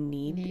you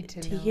need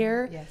to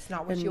hear. Yes,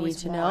 not what you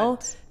always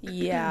want.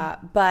 Yeah,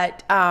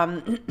 but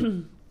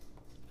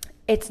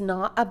it's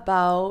not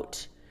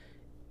about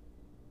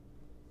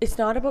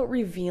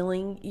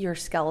revealing your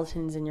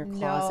skeletons in your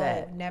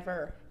closet. No,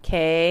 never.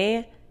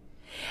 Okay?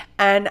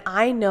 And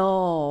I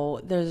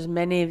know there's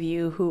many of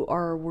you who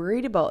are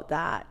worried about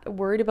that,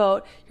 worried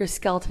about your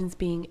skeletons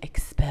being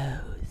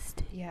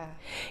exposed. Yeah.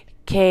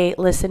 Okay,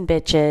 listen,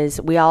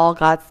 bitches. We all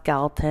got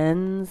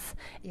skeletons,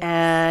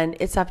 and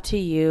it's up to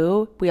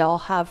you. We all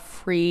have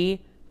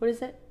free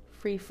will.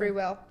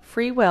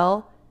 Free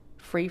will,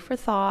 free for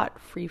thought,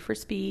 free for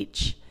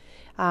speech.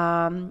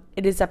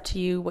 It is up to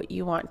you what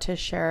you want to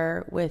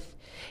share with.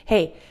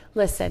 Hey,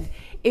 listen,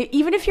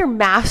 even if you're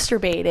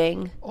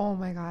masturbating. Oh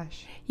my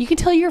gosh. You can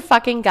tell your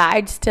fucking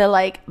guides to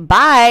like,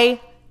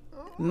 bye,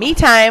 me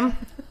time.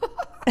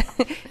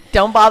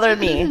 Don't bother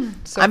me.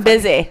 I'm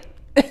busy.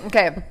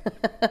 Okay.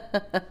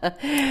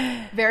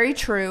 Very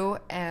true.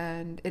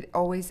 And it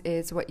always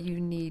is what you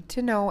need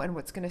to know and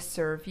what's going to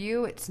serve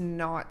you. It's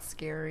not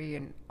scary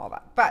and all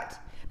that. But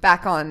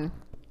back on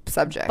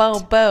subject.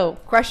 Bo.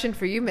 Question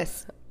for you,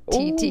 Miss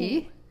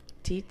TT.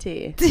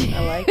 TT.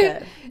 I like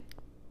it.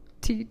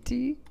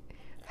 TT.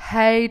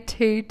 Hey,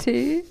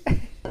 TT.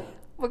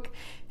 Look,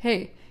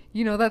 hey,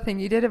 you know that thing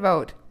you did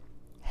about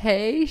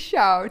Hey,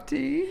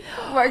 Shouty.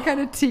 What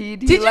kind of tea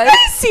do you Did like? you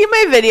guys see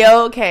my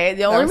video? Okay,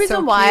 the only was reason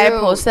so why I cute.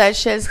 posted that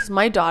shit is because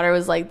my daughter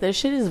was like, this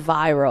shit is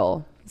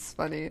viral. It's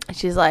funny.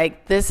 She's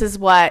like, this is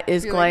what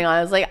is You're going like, on.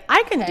 I was like,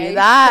 I can "Hey, do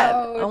that.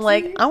 Shouty." I'm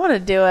like, I want to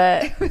do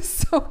it. It was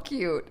so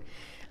cute.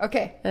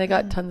 Okay. And I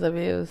got tons of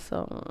views,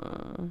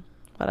 so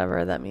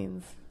whatever that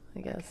means,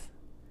 I guess.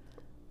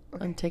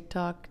 Okay. On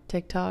TikTok,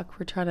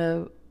 we're trying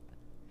to.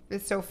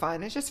 It's so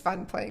fun. It's just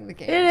fun playing the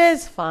game. It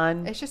is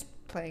fun. It's just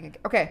playing a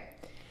game. Okay.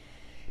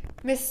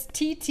 Miss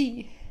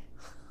TT,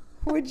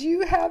 would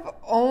you have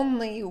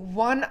only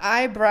one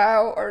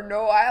eyebrow or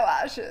no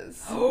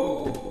eyelashes?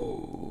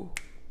 No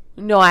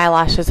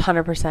eyelashes,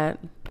 100%.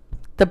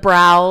 The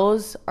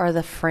brows are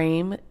the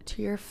frame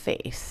to your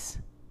face,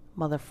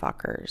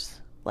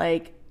 motherfuckers.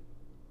 Like,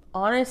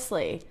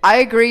 honestly, I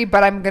agree,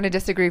 but I'm going to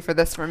disagree for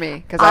this for me.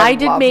 Because I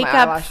did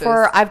makeup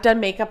for, I've done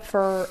makeup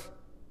for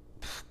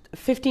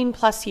 15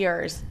 plus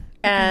years.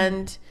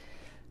 And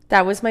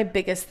that was my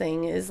biggest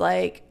thing is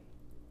like,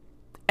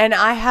 and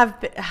I have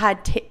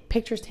had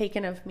pictures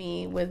taken of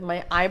me with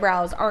my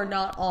eyebrows are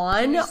not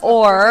on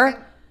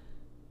or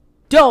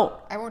don't.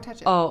 I won't touch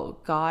it. Oh,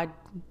 God.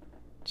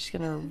 Just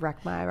going to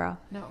wreck my eyebrow.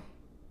 No.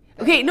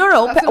 Okay,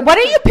 no. That's what Why I'm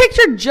don't you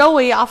picture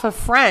Joey off of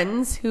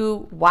Friends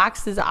who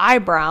waxed his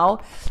eyebrow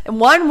and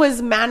one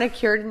was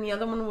manicured and the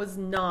other one was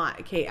not?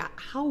 Okay,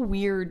 how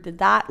weird did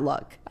that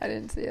look? I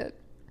didn't see it.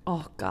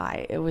 Oh,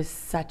 God, it was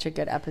such a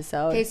good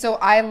episode. Okay, so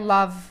I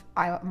love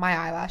my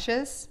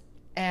eyelashes,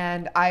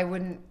 and it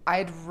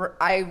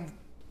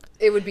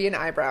would be an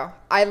eyebrow.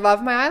 I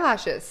love my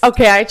eyelashes.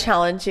 Okay, I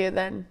challenge you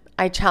then.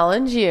 I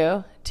challenge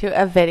you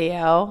to a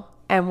video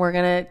and we're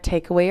going to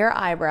take away your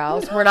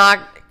eyebrows. We're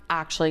not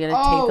actually going to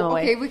take them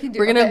away. Okay, we can do.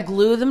 We're going to okay.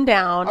 glue them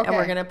down and Okay.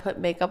 we're going to put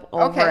makeup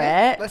over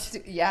Okay, it. let's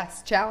do.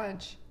 Yes,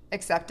 challenge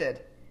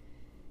accepted.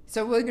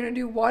 So we're gonna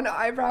do one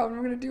eyebrow and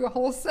we're gonna do a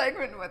whole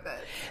segment with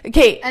it.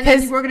 Okay, And then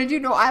because we're gonna do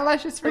no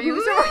eyelashes for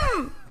you.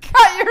 So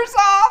cut yours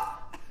off.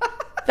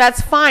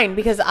 that's fine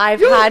because I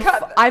will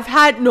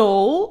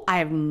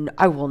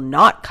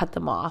not cut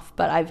them off,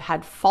 but I've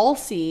had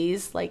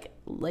falsies like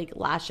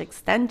lash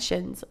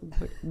extensions.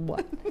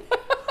 What?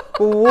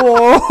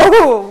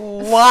 Whoa,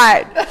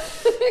 what?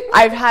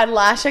 I've had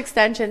lash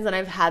extensions and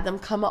I've had them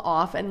come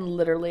off and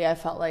literally I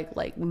felt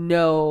like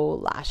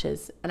no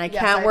lashes. And I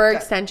can't wear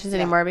extensions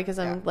anymore because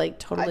I'm like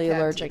totally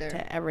allergic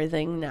to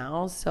everything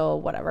now. So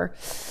whatever.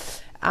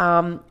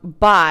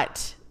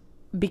 But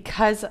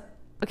because,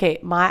 okay,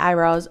 my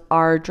eyebrows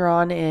are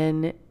drawn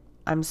in.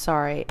 I'm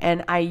sorry.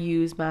 And I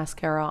use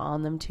mascara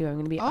on them too. I'm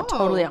going to be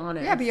totally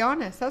honest. Yeah, be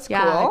honest. That's cool.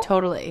 Yeah,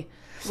 totally.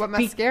 What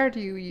mascara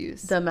do you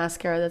use? The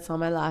mascara that's on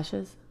my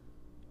lashes.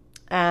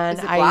 And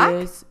Is it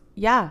black?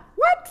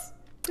 What?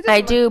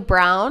 I do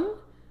brown.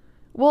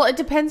 Well, it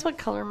depends what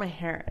color my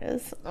hair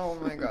is. Oh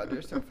my God,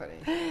 you're so funny.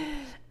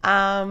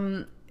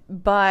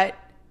 But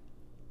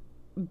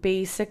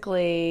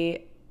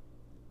basically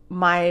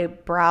my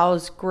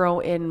brows grow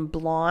in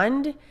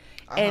blonde.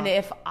 And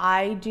if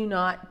I do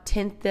not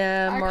tint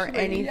them or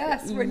anything.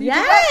 Yes, when you did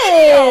that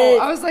video,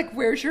 I was like,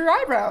 where's your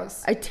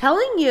eyebrows? I'm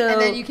telling you. And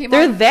then you came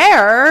they're on,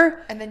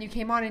 there. And then you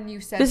came on and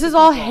you said this is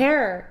all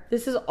hair.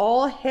 This is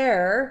all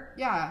hair.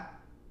 Yeah.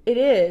 It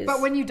is.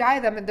 But when you dye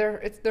them,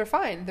 they're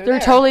fine. They're there.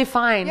 Totally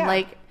fine. Yeah.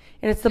 Like,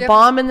 and it's the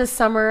bomb in the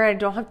summer. I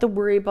don't have to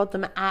worry about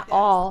them at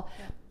all.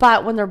 Yeah.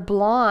 But when they're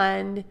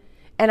blonde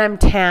and I'm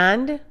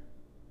tanned,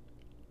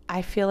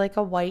 I feel like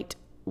a white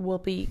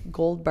Whoopi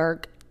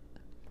Goldberg.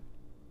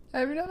 I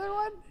have another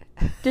one.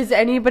 Does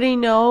anybody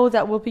know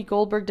that Whoopi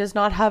Goldberg does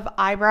not have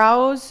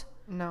eyebrows?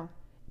 No.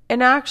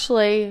 And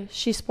actually,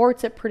 she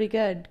sports it pretty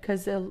good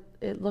because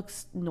it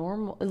looks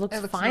normal. It looks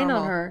fine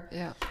normal on her.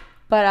 Yeah.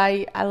 But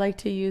I like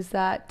to use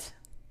that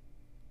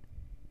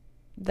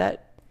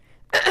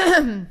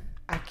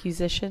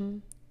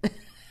accusation.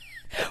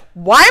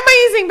 Why am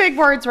I using big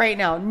words right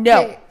now?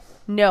 No. Okay.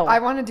 No. I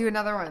want to do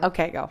another one.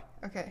 Okay, go.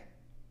 Okay.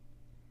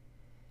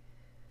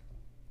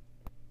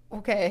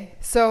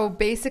 So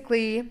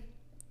basically,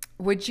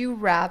 would you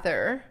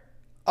rather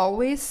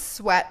always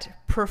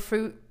sweat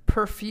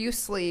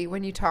profusely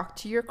when you talk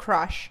to your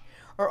crush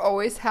or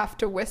always have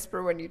to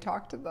whisper when you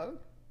talk to them?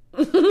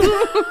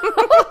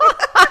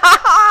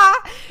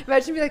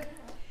 Imagine be like,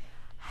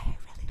 I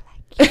really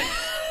like you.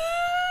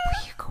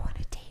 Will you go on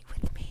a date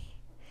with me?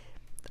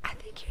 I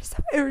think you're so.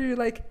 Or you're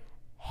like,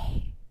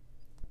 hey,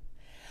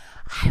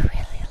 I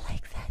really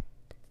like that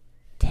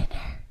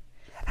dinner.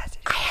 I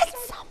had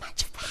so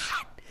much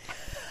fun.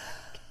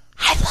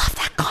 I love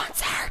that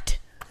concert.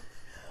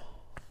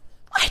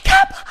 Wake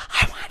up!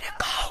 I want to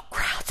go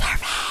ground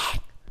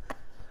surfing.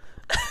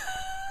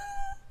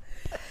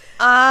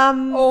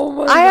 Oh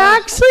my I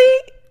actually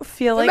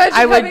feel like Imagine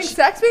I would having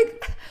sex with.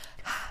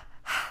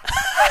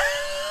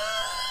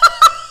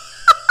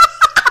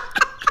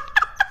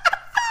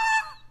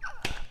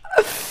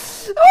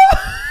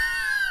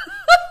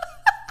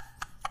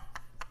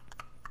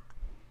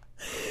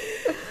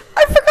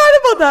 I forgot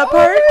about that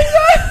part.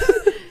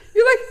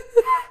 You're like.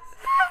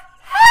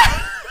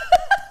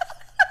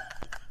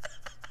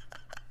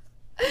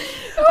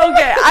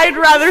 Okay, I'd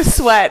rather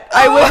sweat.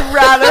 I would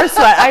rather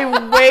sweat.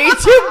 I'm way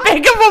too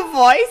big of a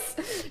voice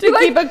to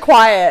keep it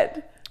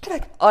quiet.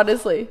 Like,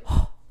 honestly.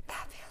 Oh,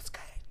 that feels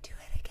good. Do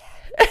it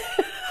again.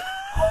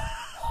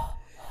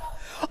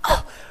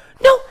 Oh,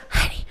 no,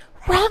 honey,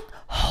 wrong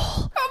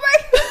hole. Oh my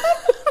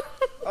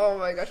Oh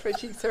my gosh, my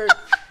cheeks hurt.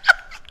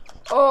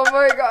 Oh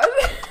my god.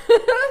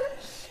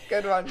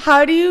 Good one.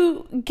 How do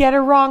you get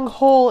a wrong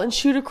hole and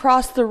shoot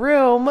across the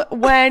room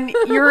when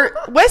you're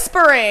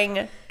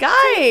whispering?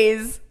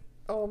 Guys.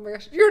 Oh my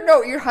gosh.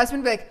 Your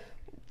husband would be like,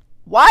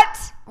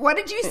 what? What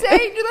did you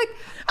say? And you're like,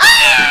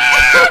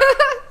 ah!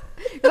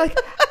 You're like,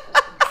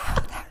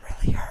 oh, that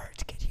really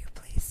hurt. Could you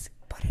please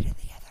put it in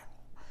the other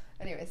hole?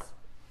 Anyways.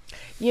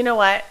 You know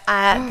what?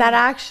 That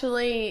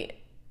actually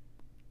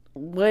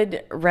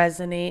would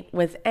resonate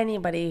with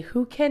anybody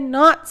who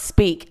cannot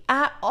speak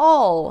at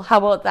all. How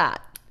about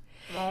that?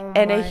 Oh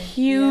and a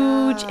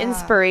huge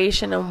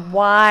inspiration of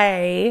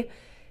why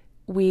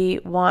we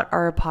want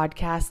our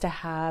podcast to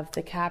have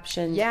the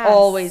captions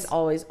always.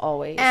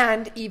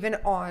 And even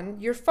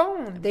on your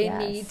phone. They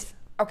need...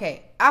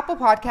 Okay, Apple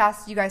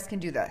Podcasts, you guys can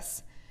do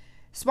this.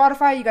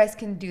 Spotify, you guys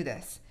can do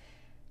this.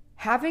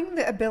 Having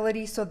the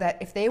ability so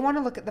that if they want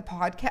to look at the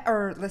podcast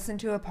or listen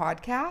to a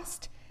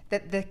podcast,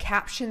 that the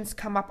captions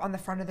come up on the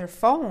front of their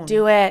phone.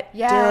 Do it.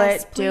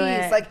 Yes, do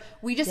it. Like,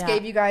 we just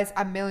gave you guys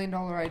 $1 million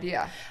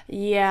idea.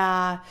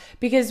 Yeah,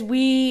 because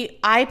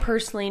I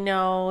personally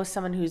know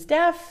someone who's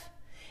deaf,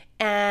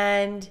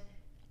 and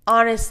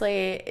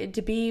honestly,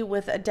 to be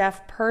with a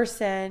deaf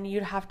person,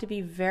 you'd have to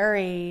be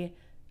very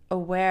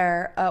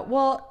aware.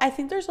 Well, I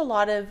think there's a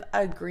lot of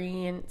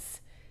agreements,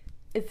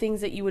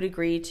 things that you would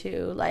agree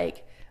to,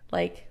 like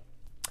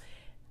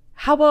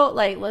how about,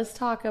 like, let's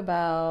talk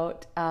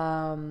about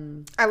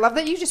I love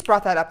that you just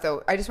brought that up,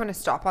 though. I just want to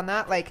stop on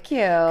that, like, thank you,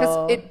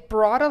 because it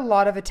brought a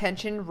lot of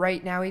attention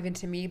right now, even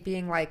to me,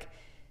 being like,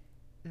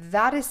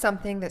 that is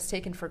something that's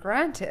taken for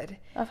granted.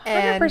 100%.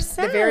 And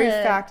the very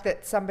fact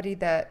that somebody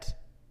that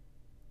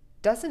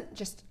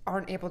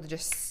aren't able to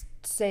just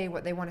say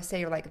what they want to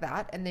say like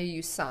that, and they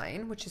use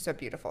sign, which is a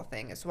beautiful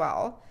thing as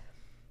well,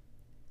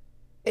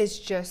 is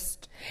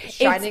just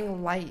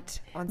shining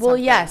light on something. Well,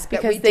 yes,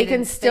 because they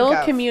can still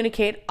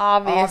communicate,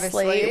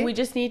 obviously. We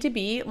just need to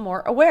be more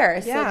aware.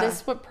 Yeah. So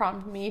this would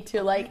prompt me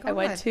to, like, I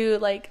went to,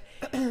 like,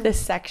 the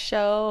sex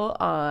show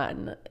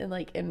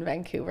in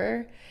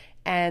Vancouver,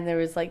 and there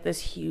was, like, this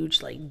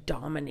huge, like,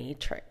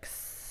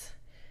 dominatrix,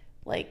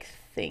 like,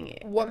 thing.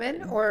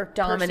 Woman or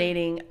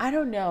dominating person? I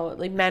don't know.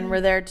 Like, men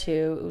were there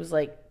too. It was,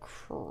 like,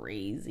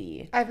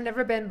 crazy. I've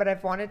never been, but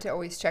I've wanted to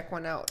always check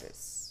one out.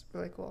 It's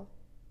really cool.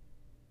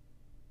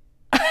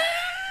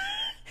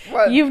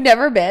 What? You've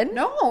never been?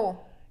 No.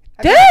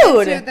 I've Dude!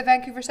 never been to the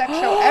Vancouver Sex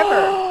Show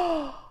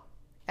ever.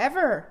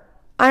 Ever.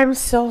 I'm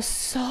so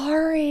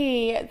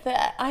sorry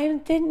that I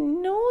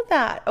didn't know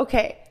that.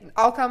 Okay.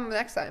 I'll come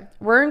next time.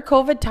 We're in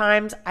COVID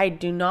times. I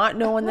do not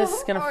know when this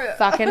is going to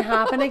fucking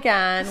happen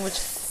again, which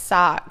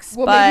sucks.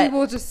 Well, maybe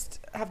we'll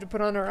just have to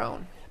put on our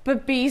own.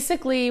 But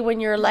basically, when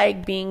you're,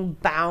 like, being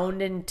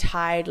bound and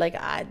tied, like,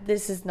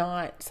 this is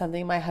not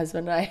something my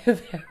husband and I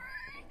have ever.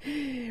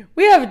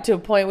 We have it to a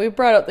point. We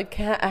brought out the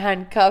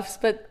handcuffs,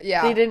 but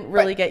they didn't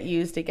really get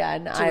used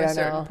again. I don't know. To a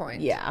certain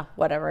point. Yeah,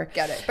 whatever.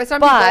 Get it. But some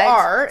people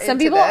are. Some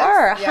people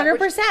are,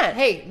 100%.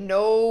 Hey,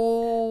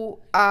 no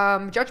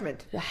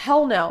judgment.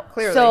 Hell no.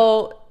 Clearly.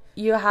 So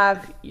you can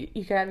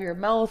have your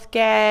mouth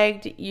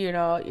gagged. You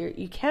know,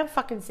 you can't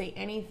fucking say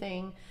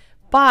anything,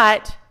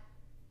 but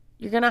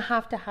you're going to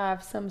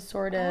have some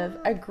sort of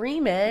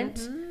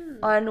agreement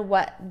on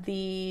what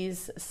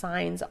these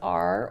signs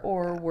are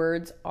or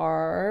words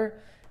are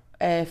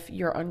if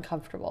you're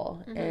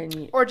uncomfortable.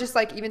 Or just,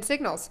 like, even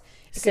signals.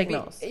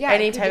 Signals.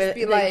 Any type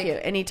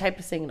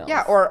of signals.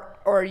 Yeah,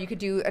 or you could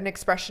do an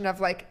expression of,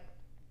 like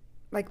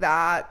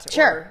that.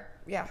 Sure. Or,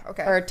 yeah,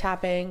 okay. Or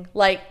tapping,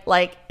 like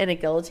in a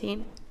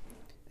guillotine.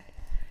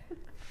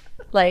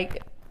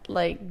 like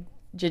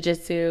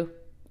jiu-jitsu.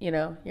 You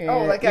know, you're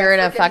in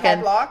a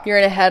headlock? You're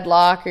in a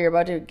headlock, or you're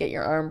about to get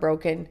your arm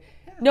broken.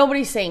 Yeah.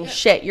 Nobody's saying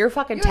shit. You're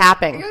fucking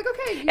tapping. You're like,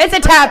 okay. It's a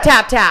tap,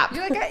 tap, tap.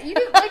 You're like, you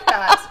didn't like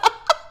that.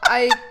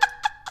 I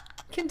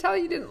can tell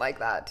you didn't like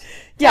that.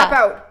 Tap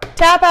out.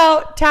 Tap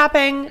out.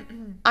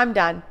 Tapping. I'm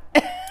done.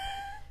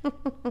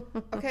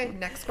 Okay,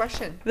 next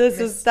question.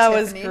 That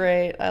was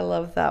great. I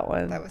love that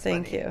one. That was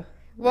Thank funny. you.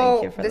 Well,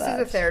 Thank you for this that.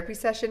 is a therapy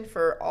session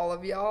for all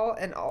of y'all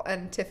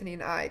and Tiffany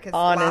and I, because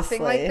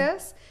laughing like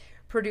this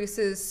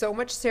produces so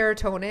much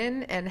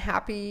serotonin and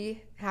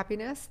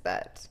happiness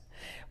that.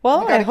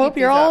 Well, I hope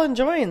you're all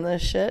enjoying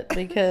this shit,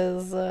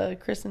 because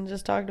Kristen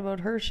just talked about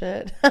her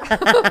shit.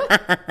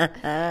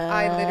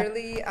 I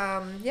literally,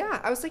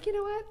 I was like, you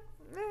know what?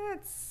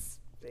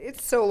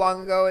 It's so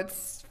long ago.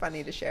 It's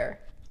funny to share.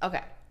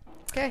 Okay.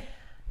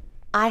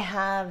 I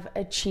have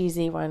a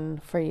cheesy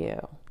one for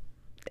you.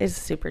 It's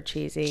super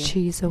cheesy.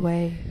 Cheese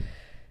away.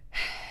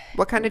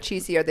 What kind of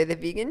cheesy are they? The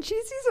vegan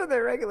cheesies or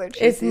the regular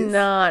cheesies? It's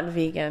not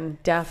vegan.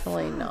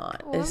 Definitely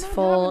not. Well, it's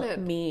full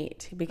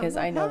meat, because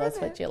I know that's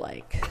what you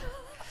like.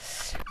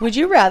 Would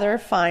you rather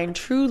find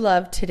true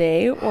love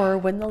today or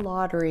win the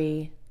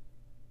lottery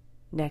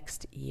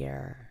next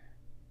year?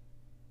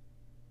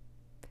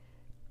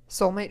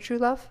 Soulmate, true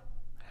love?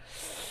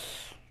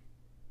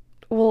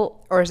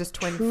 Well, or is this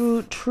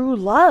twin? True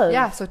love.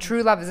 Yeah, so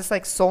true love. Is this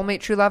like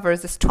soulmate, true love, or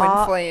is this twin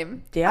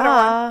flame?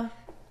 Yeah.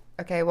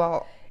 Okay,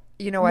 well,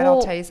 you know what?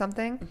 I'll tell you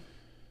something.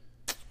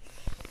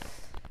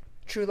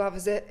 True love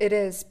is it. It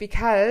is,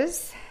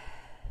 because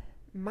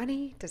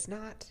money does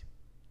not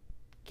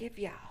give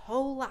you a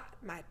whole lot,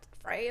 my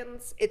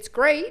friends. It's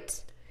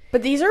great.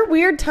 But these are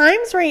weird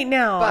times right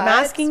now. But I'm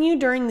asking you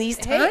during these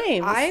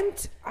times. I'm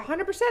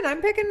 100%.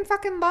 I'm picking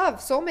fucking love,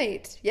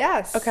 soulmate.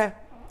 Yes. Okay.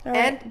 All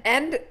right.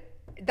 And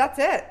that's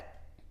it.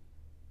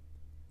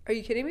 Are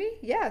you kidding me?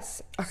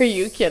 Yes. Are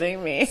you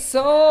kidding me?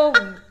 So,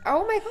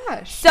 oh my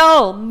gosh.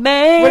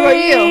 Soulmate. What about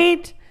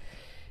you?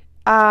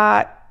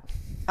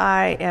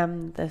 I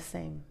am the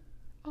same.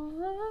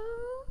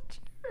 Oh,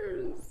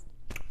 cheers.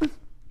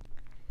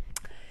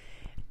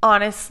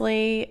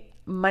 Honestly,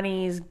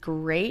 money's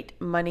great.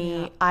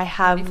 Money, yeah. I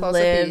have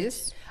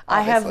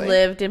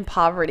lived in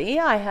poverty.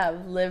 I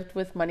have lived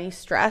with money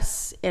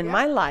stress in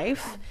my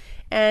life,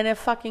 and it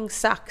fucking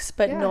sucks.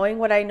 But knowing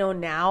what I know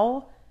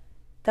now,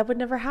 that would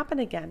never happen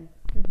again.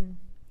 Mm-hmm.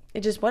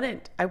 It just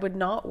wouldn't. I would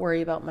not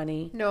worry about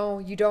money. No,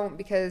 you don't,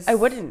 because I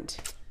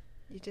wouldn't.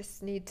 You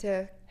just need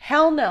to.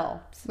 Hell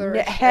no.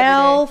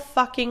 Hell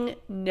fucking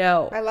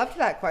no. I loved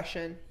that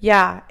question.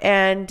 Yeah,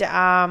 and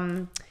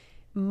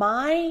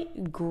my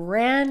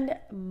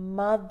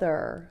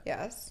grandmother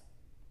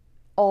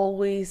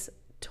always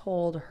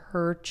told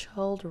her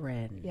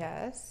children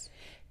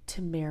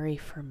to marry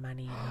for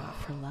money, not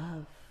for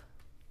love.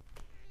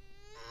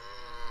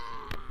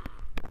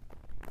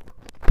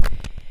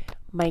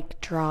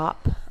 Mic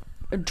drop.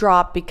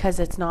 Drop because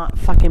it's not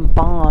fucking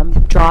bomb.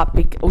 Drop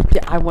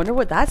I wonder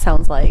what that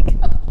sounds like.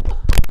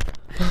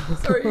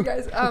 Sorry, you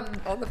guys.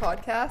 On the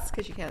podcast,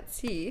 because you can't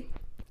see,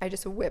 I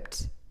just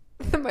whipped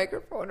the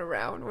microphone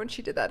around when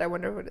she did that. I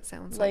wonder what it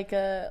sounds like.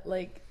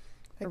 Like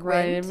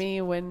reminded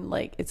me when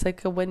it's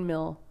like a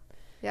windmill.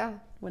 Yeah.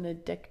 When a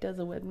dick does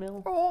a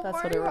windmill. Oh, that's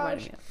my what it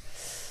gosh.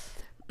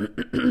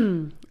 reminded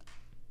me of.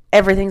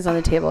 Everything's on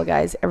the table,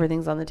 guys.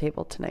 Everything's on the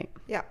table tonight.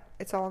 Yeah,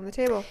 it's all on the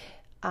table.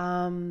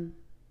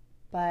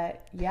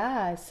 But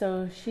yeah,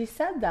 so she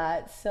said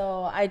that.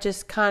 So I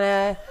just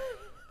I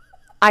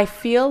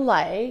feel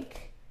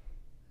like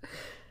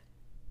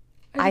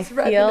I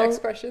read the next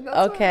question. That's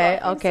okay.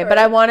 But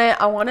I want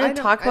to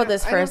talk about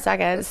this for a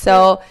second.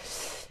 So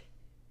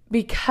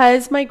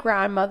because my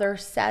grandmother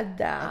said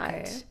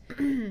that,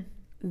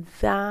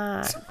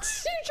 that you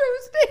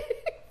chose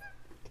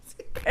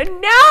Dave.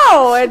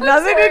 No, it had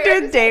nothing to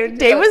do with Dave.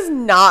 Dave was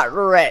not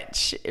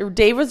rich.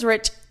 Dave was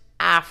rich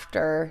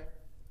after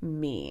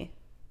me,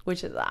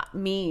 which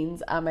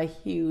means I'm a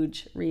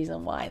huge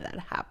reason why that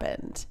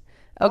happened.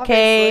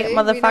 Okay,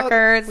 obviously,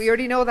 motherfuckers. We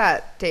already know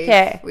that, Dave.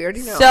 Okay. We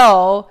already know.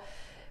 So,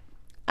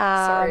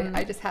 sorry,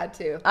 I just had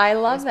to. I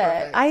love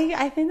it.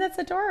 I think that's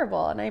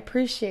adorable, and I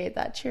appreciate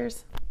that.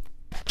 Cheers.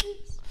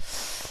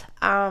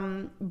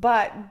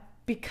 But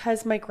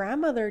because my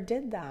grandmother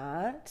did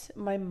that,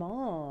 my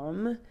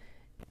mom,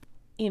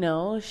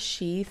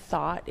 she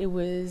thought it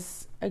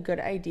was a good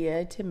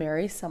idea to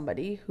marry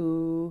somebody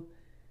who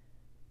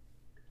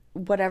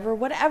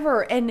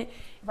whatever. And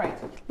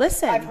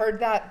listen, I've heard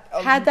that.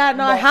 Had that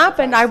not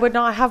happened, I would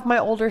not have my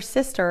older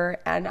sister,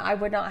 and I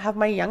would not have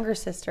my younger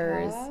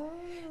sisters,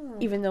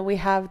 even though we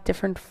have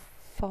different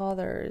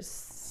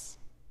fathers.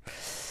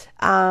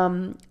 But I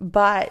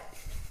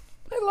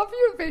love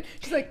your face.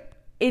 She's like,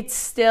 it's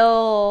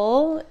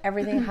still,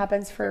 everything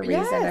happens for a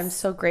reason. Yes. I'm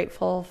so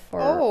grateful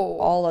for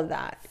all of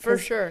that. For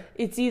sure.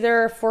 It's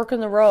either a fork in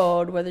the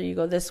road, whether you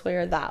go this way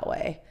or that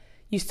way.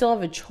 You still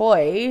have a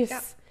choice. Yeah.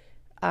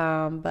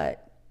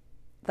 But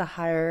the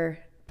higher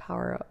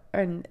power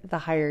and the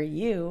higher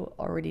you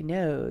already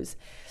knows.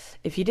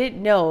 If you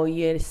didn't know,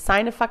 you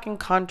signed a fucking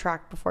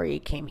contract before you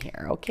came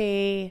here.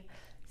 Okay.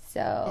 So.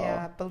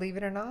 Yeah. Believe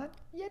it or not,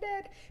 you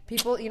did.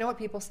 People, you know what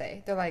people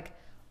say? They're like,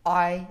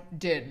 I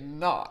did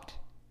not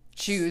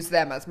choose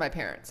them as my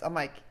parents. I'm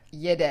like,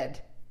 you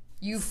did.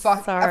 You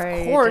fuck.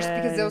 Of course,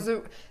 because those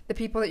are the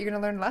people that you're going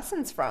to learn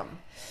lessons from.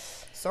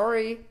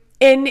 Sorry.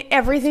 In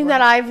everything that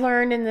I've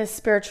learned in this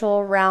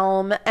spiritual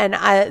realm,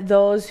 and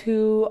those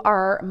who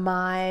are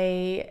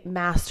my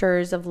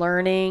masters of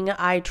learning,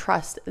 I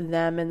trust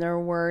them in their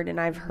word.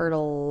 And I've heard a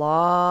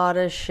lot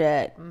of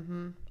shit.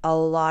 Mm-hmm. A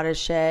lot of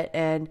shit.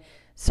 And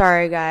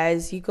sorry,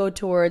 guys, you go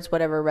towards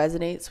whatever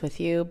resonates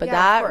with you. But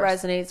that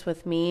resonates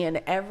with me,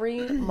 and every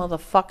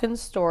motherfucking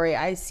story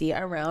I see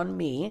around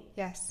me.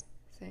 Yes,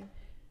 same.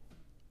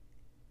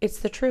 It's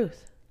the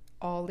truth.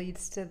 All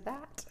leads to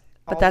that.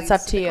 But that's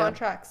up to you.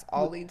 Contracts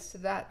all leads to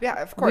that.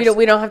 Yeah, of course.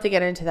 We don't have to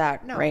get into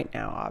that right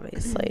now,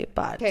 obviously.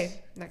 But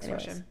okay, next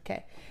question.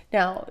 Okay,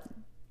 now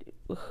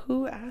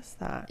who asked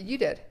that? You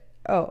did.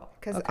 Oh,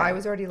 because I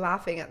was already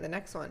laughing at the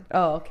next one.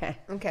 Oh, okay.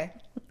 Okay.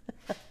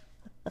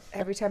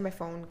 Every time my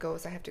phone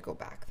goes, I have to go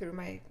back through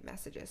my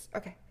messages.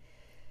 Okay.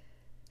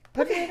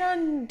 Put it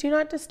on Do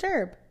Not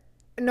Disturb.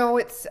 No,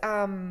 it's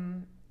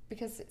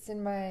because it's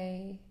in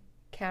my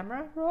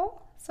camera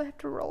roll, so I have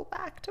to roll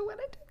back to when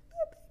I took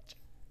that picture.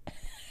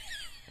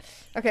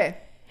 Okay.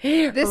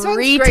 This one's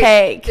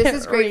Retake. great. This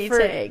is great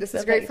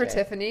Retake for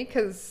Tiffany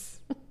because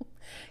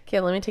Okay,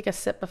 let me take a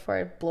sip before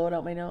I blow it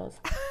out my nose.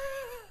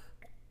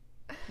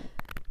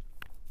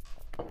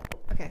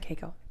 Okay,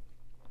 go.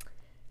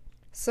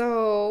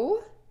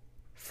 So,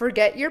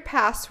 forget your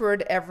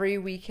password every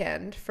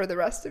weekend for the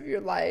rest of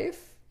your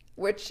life,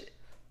 which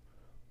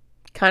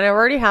Kind of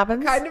already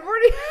happens. kind of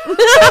already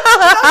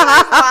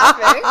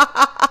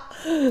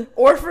laughing.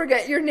 Or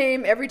forget your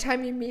name every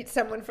time you meet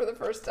someone for the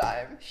first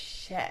time.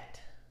 Shit.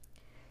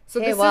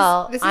 So Okay,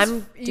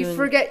 you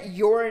forget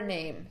your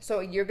name.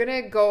 So you're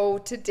gonna go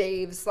to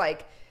Dave's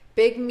like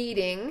big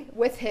meeting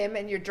with him,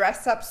 and you're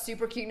dressed up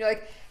super cute, and you're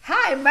like,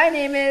 "Hi, my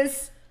name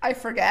is," I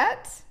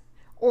forget.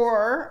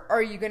 Or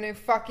are you gonna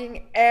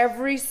fucking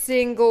every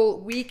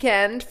single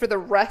weekend for the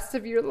rest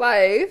of your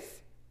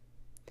life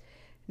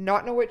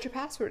not know what your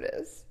password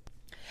is?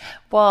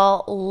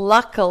 Well,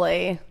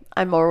 luckily,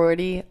 I'm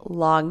already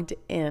logged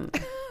in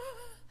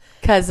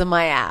because of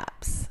my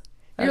apps.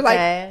 You're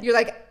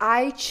like,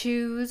 I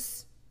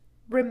choose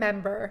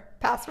remember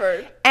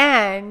password.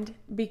 And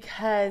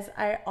because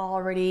I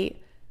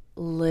already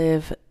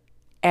live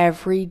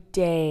every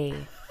day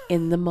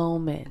in the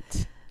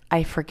moment,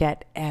 I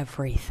forget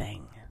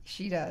everything.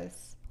 She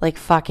does. Like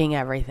fucking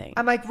everything.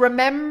 I'm like,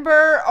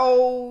 remember?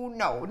 Oh,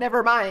 no,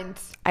 never mind.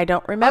 I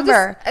don't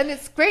remember. And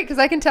it's great because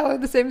I can tell her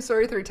the same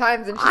story 3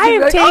 times. And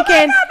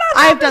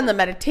I've done the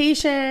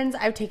meditations.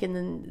 I've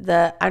taken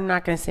I'm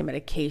not going to say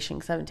medication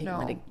because I haven't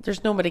taken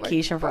there's no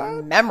medication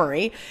for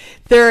memory.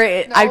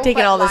 I've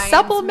taken all the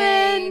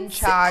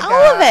supplements, chaga,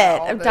 all of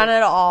it. I've done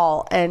it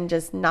all and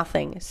just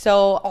nothing.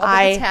 So all the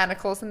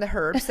botanicals and the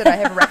herbs that I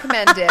have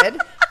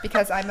recommended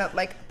because I'm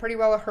pretty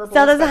well a herbalist.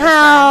 So doesn't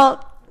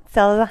help.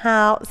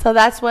 So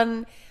that's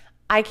when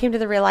I came to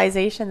the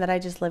realization that I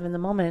just live in the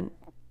moment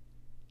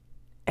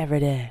every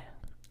day,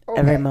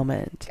 every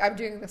moment. I'm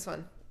doing this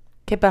one.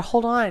 Okay, but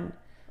hold on.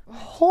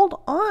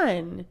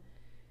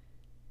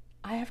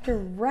 I have to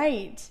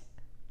write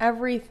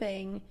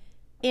everything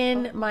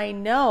in my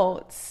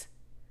notes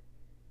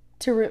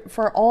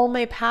for all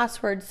my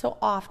passwords. So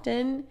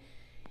often,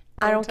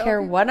 I don't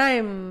care what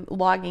I'm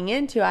logging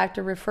into. I have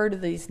to refer to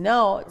these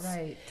notes.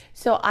 Right.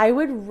 So I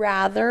would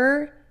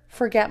rather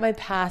forget my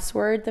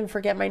password than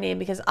forget my name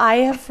because I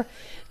have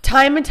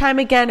time and time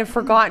again have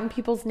forgotten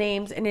people's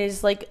names, and it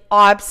is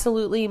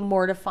absolutely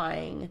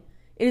mortifying.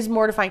 It is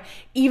mortifying.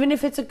 Even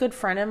if it's a good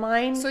friend of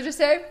mine. So just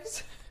say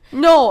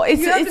no,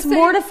 it's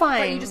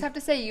mortifying. But you just have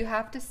to say. You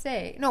have to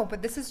say. No,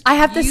 but this is I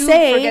have to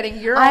say forgetting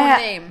your own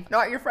name,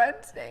 not your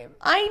friend's name.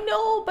 I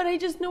know, but I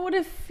just know what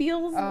it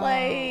feels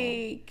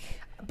like.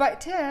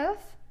 But Tiff,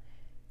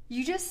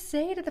 you just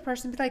say to the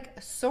person, be like,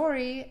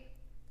 "Sorry,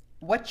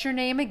 what's your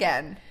name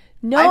again?"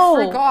 No.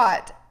 I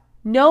forgot.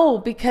 No,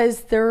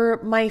 because they're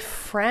my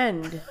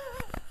friend.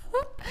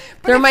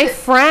 They're my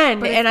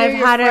friend, and I've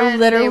had to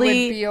literally.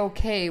 They would be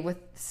okay with.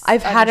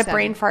 I've had a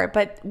brain fart,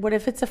 but what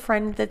if it's a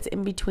friend that's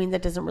in between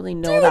that doesn't really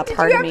know that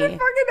part of me? Did you have to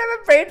fucking have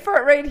a brain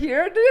fart right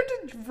here? Did you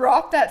have to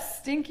drop that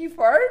stinky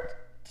fart?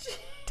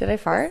 Did I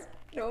fart?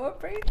 No, a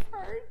brain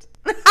fart.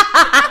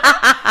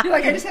 You're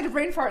like, I just had a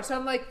brain fart, so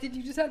I'm like, did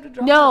you just have to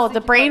drop? No,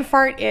 the brain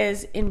fart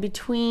is in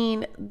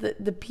between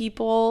the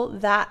people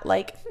that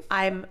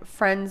I'm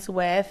friends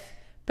with,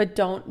 but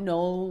don't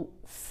know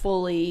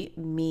fully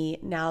me.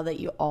 Now that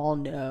you all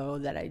know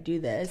that I do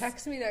this,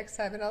 text me next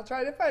time, and I'll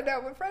try to find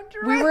out what friend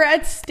you're with. We were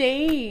at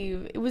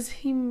Stave. It was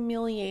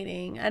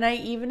humiliating, and I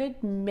even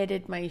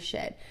admitted my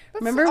shit.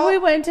 Remember, we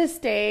went to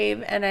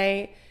Stave, and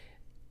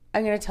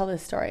I'm going to tell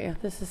this story.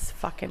 This is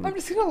fucking... I'm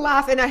just going to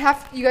laugh. And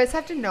you guys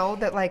have to know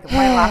that my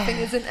laughing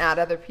isn't at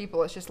other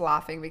people. It's just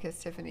laughing because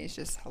Tiffany's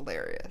just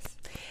hilarious.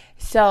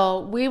 So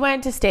we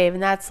went to Stave,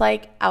 and that's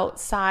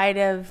outside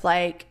of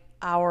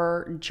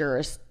our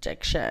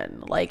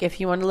jurisdiction. If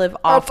you want to live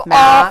off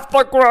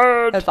the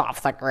grid. It's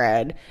off the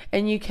grid.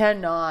 And you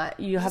cannot,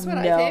 have no...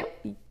 I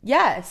came?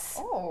 Yes.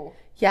 Oh.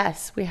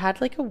 Yes. We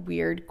had a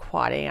weird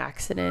quadding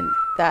accident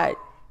that...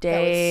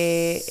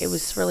 day it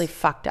was really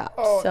fucked up.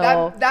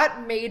 So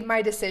that made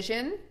my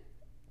decision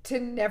to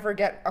never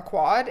get a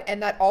quad,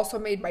 and that also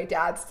made my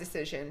dad's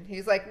decision.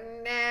 He's like,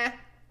 nah.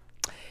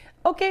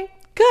 Okay,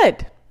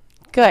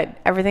 good.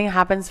 Everything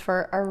happens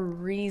for a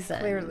reason.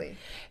 Clearly.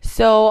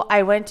 So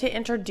I went to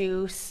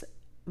introduce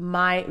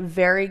my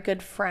very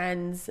good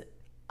friend's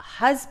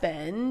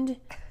husband,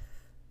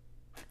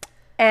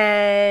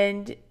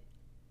 and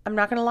I'm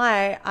not gonna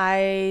lie,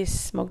 I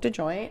smoked a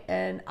joint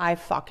and I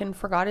fucking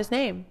forgot his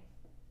name.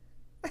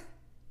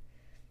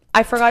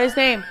 I forgot his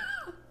name.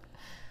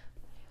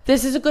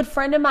 This is a good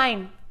friend of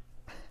mine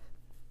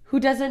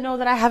who doesn't know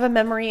that I have a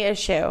memory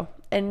issue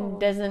and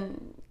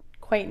doesn't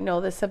quite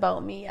know this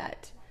about me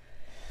yet.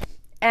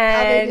 And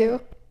how they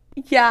do?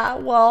 Yeah,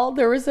 well,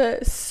 there was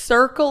a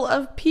circle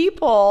of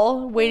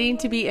people waiting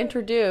to be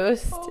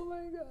introduced. Oh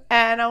my God.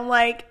 And I'm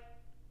like,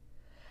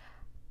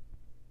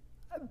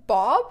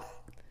 Bob?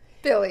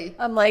 Billy.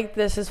 I'm like,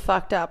 this is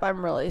fucked up.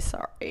 I'm really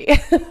sorry.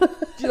 Do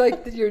you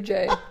like your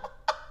J?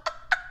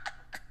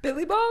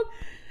 Billy Bob?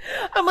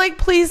 I'm like,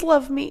 please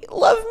love me.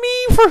 Love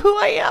me for who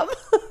I am.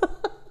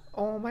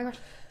 Oh my gosh.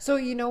 So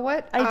you know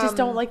what? I just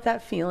don't like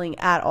that feeling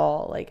at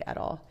all. Like, at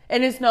all.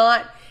 And it's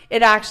not,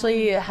 it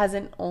actually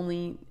hasn't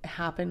only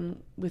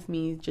happened with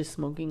me just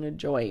smoking a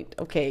joint.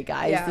 Okay,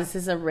 guys, Yeah. this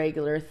is a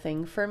regular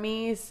thing for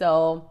me.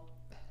 So,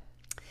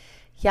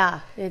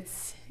 yeah, it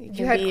You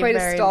can had be quite a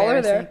very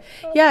staller there.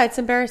 embarrassing. Yeah, it's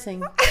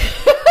embarrassing.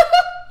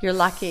 You're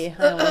lucky.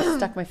 I almost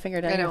stuck my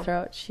finger down I know. your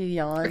throat. She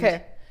yawned.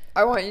 Okay.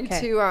 I want you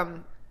Okay.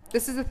 to,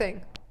 this is the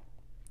thing.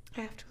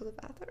 I have to go to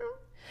the bathroom.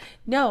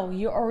 No,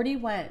 you already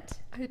went.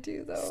 I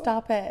do though.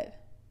 Stop it.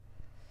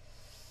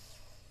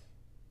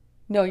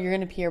 No, you're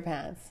going to pee your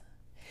pants.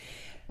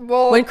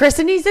 Well, When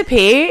Kristen needs to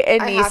pee,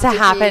 it I needs have to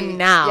happen pee.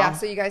 now. Yeah,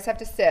 so you guys have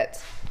to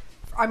sit.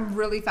 I'm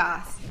really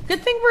fast.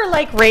 Good thing we're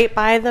like right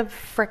by the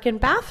frickin'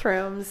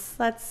 bathrooms.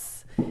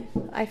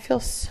 I feel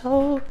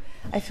so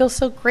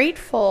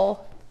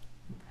grateful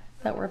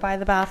that we're by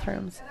the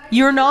bathrooms.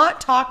 You're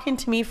not talking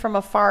to me from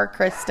afar,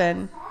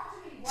 Kristen.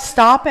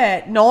 Stop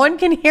it. No one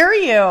can hear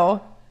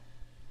you.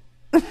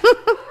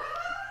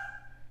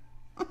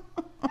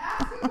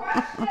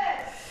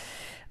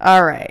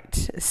 All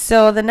right.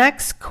 So the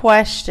next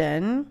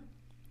question,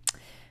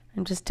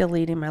 I'm just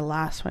deleting my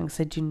last one because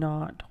I do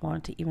not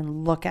want to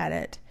even look at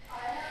it.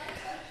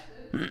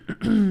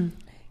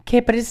 Okay,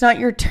 but it's not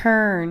your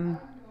turn.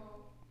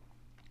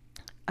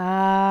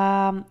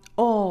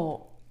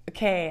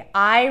 Okay.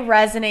 I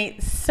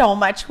resonate so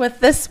much with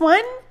this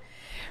one.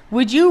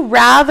 Would you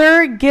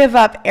rather give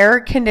up air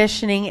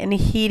conditioning and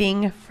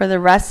heating for the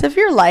rest of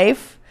your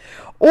life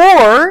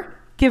or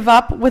give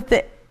up with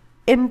the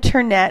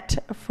internet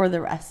for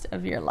the rest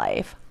of your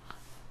life?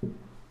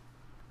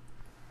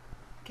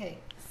 Okay,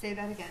 say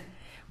that again.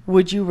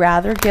 Would you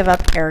rather give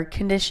up air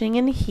conditioning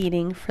and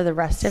heating for the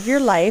rest of your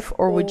life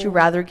or would you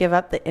rather give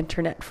up the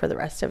internet for the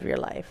rest of your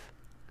life?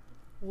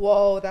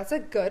 Whoa, that's a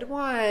good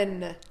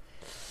one.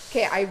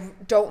 Okay, I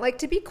don't like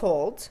to be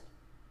cold.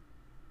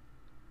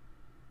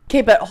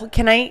 Okay, but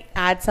can I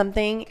add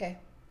something? Okay.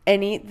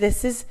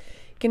 This is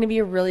going to be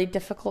a really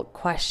difficult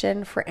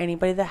question for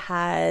anybody that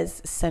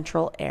has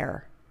central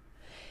air.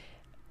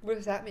 What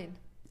does that mean?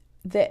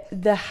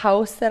 The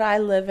house that I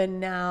live in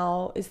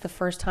now is the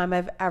first time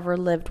I've ever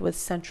lived with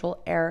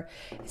central air.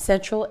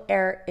 Central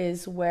air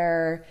is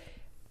where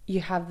you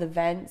have the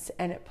vents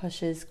and it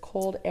pushes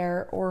cold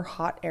air or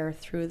hot air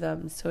through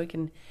them so it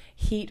can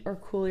heat or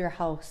cool your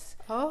house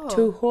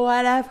to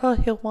whatever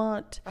you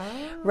want,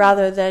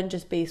 rather than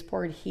just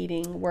baseboard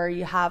heating where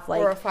you have like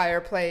Or a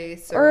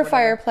fireplace. or a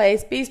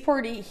fireplace.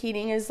 Baseboard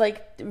heating is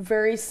like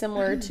very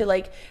similar to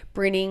like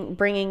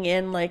bringing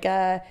in like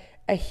a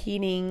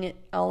heating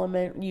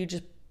element. You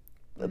just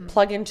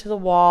plug into the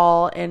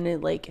wall and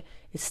it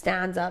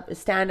stands up, a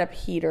stand-up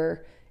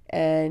heater,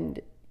 and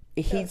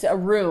it heats a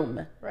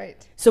room.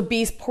 Right. So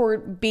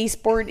baseboard.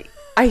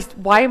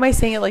 Why am I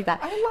saying it like that?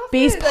 I love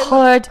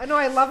baseboard. I know,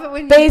 I love it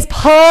when you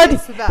Baseboard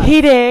say that.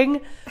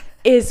 heating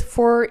is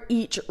for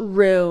each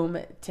room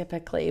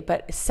typically,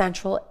 but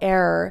central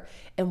air.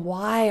 And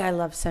why I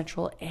love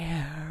central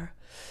air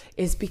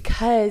is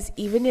because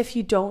even if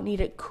you don't need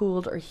it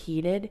cooled or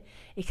heated,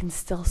 it can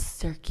still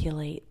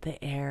circulate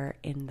the air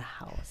in the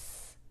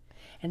house,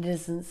 and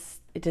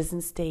it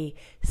doesn't stay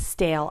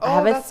stale. I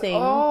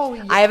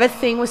have a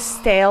thing with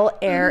stale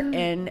air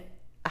in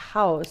a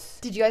house.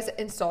 Did you guys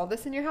install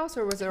this in your house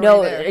or was it already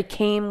No, there? it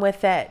came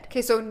with it.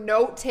 Okay, so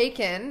note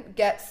taken.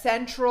 Get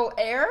central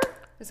air.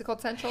 Is it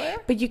called central air?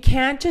 But you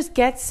can't just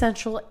get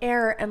central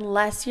air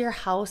unless your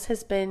house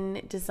has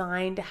been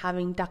designed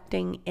having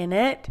ducting in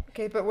it.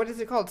 Okay, but what is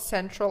it called?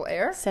 Central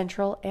air?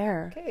 Central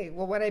air. Okay,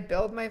 well, when I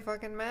build my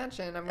fucking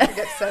mansion, I'm going to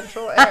get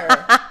central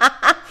air.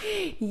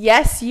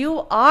 Yes,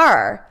 you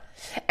are.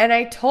 And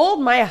I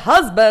told my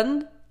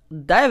husband,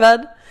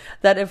 David,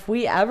 that if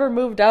we ever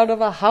moved out of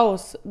a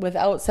house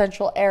without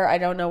central air, I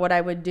don't know what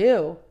I would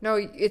do. No,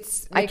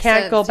 I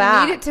can't go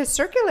back. You need it to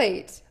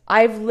circulate.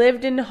 I've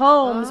lived in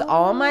homes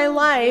all my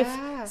life,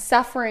 yeah.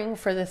 suffering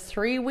for the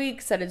 3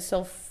 weeks that it's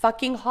so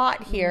fucking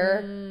hot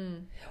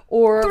here,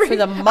 or for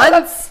the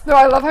months.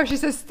 I love how she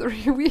says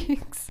 3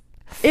 weeks.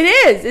 It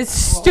is. It's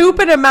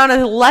stupid amount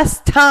of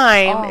less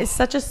time. It's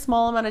such a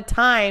small amount of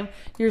time.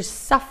 You're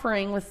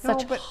suffering with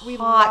such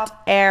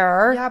hot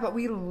air. Yeah, but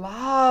we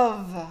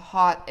love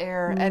hot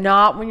air. And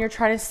Not when you're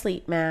trying to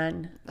sleep,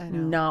 man. I know.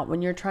 Not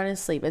when you're trying to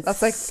sleep.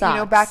 that's like,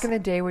 sucks. back in the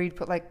day where you'd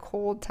put like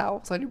cold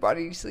towels on your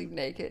body, you sleep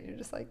naked. You're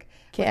just like,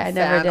 Okay, with a I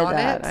never fan did on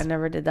that. it. I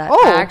never did that.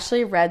 Oh. I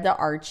actually read the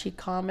Archie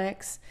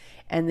comics,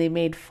 and they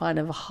made fun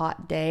of a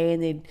hot day,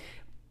 and they'd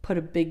put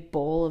a big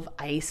bowl of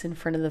ice in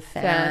front of the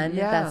fan.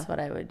 yeah. That's what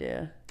I would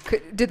do.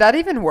 Did that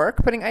even work,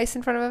 putting ice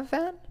in front of a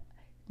fan?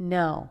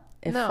 No,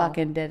 it No.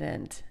 fucking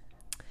didn't.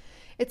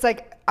 It's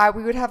like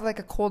we would have like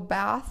a cold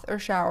bath or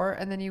shower,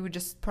 and then you would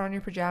just put on your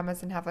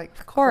pajamas and have like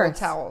cold course.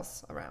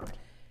 towels around.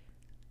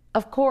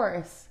 Of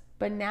course.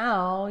 But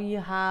now you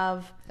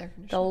have Air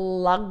conditioning. the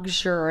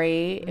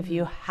luxury, if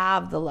you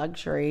have the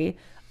luxury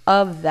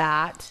of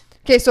that.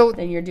 Okay, so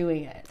then you're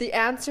doing it. the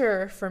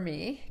answer for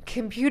me,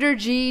 computer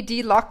G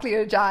D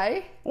Locklear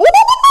Jai.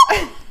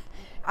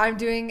 I'm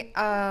doing,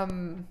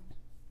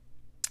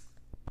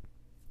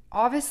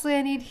 obviously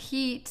I need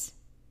heat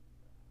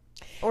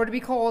or to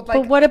be cold.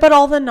 Like, but what about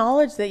all the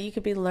knowledge that you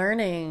could be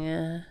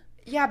learning?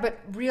 yeah, but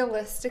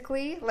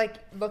realistically, like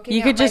looking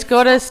You at could just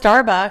go to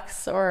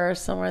Starbucks or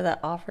somewhere that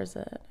offers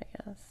it, I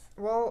guess.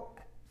 well,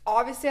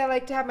 obviously I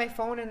like to have my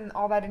phone and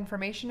all that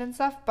information and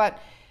stuff, but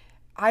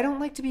I don't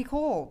like to be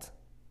cold.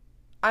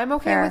 I'm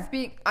okay Fair. with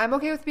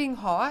being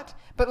hot,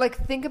 but like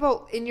think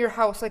about in your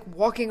house, like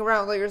walking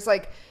around, like you're just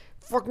like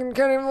fucking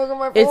can't even look at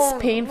my phone. It's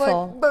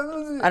painful.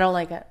 Like, I don't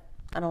like it.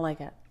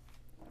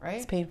 right?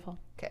 It's painful.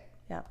 Okay.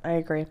 Yeah, I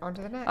agree. On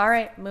to the next. All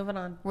right, moving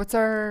on. What's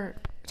our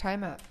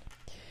time at?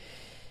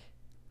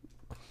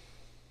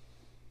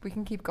 We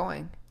can keep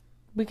going.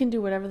 We can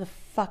do whatever the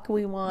fuck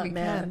we want, We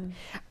man.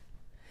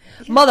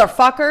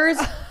 Motherfuckers.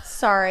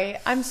 Sorry.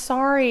 I'm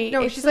sorry.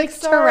 No, it's she's like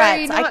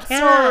sorry, Tourette's. I not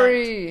can't.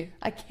 sorry.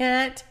 I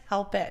can't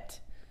help it.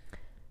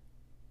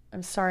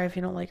 I'm sorry if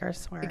you don't like our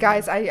swearing.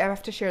 Guys, I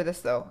have to share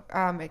this though.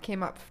 It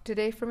came up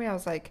today for me. I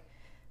was like,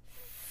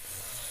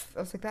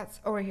 that's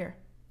right here.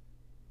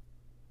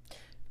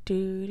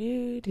 Do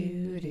do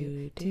do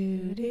do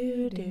do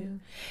do do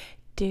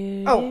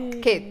do. Oh,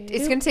 okay.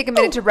 It's gonna take a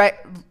minute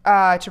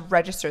to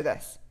register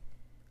this.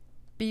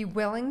 Be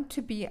willing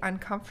to be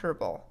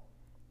uncomfortable.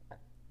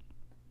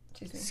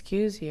 Excuse me.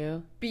 Excuse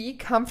you. Be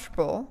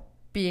comfortable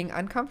being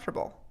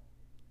uncomfortable.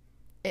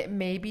 It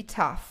may be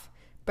tough,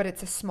 but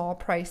it's a small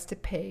price to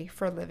pay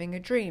for living a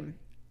dream.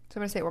 So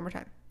I'm going to say it one more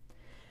time.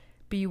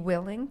 Be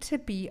willing to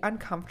be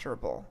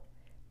uncomfortable.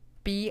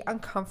 Be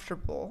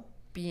uncomfortable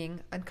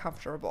being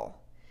uncomfortable.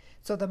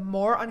 So the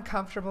more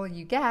uncomfortable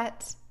you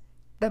get,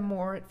 the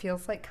more it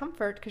feels like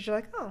comfort because you're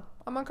like, oh,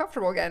 I'm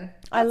uncomfortable again.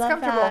 I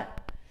love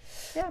that.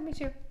 Yeah, me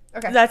too.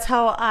 Okay. That's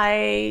how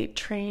I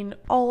train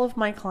all of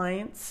my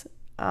clients.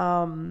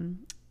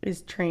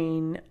 Is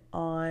train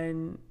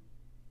on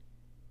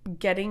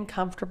getting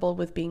comfortable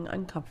with being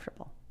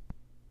uncomfortable.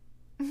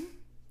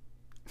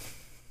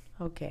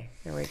 Okay,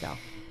 here we go.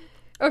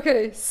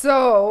 Okay,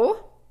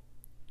 so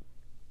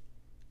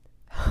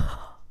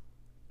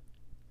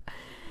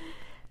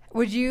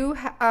would you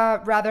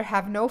rather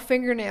have no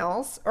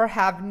fingernails or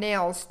have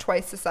nails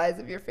twice the size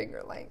of your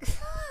finger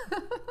length?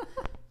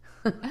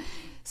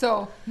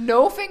 So,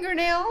 no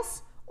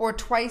fingernails or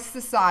twice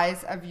the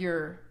size of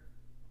your,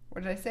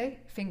 what did I say?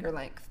 Finger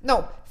length.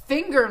 No,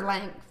 finger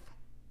length.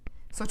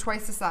 So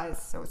twice the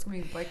size. So it's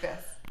going to be like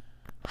this.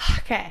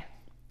 Okay.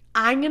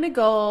 I'm going to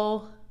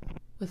go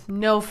with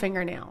no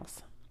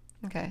fingernails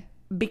Okay.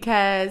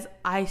 because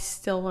I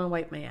still want to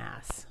wipe my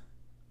ass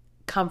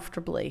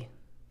comfortably.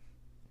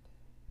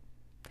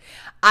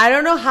 I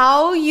don't know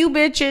how you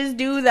bitches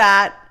do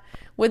that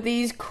with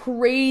these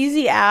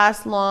crazy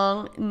ass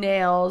long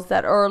nails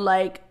that are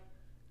like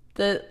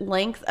the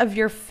length of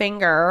your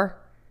finger.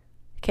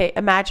 Okay,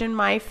 imagine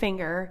my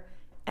finger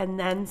and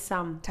then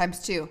some. Times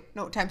two.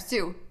 No, times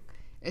two.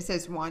 It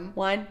says one.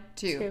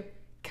 Two.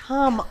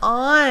 Come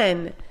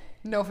on.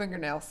 No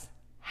fingernails.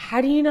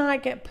 How do you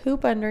not get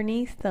poop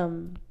underneath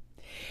them?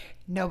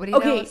 Nobody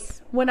Okay,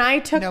 knows. when I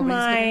took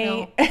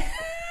Nobody's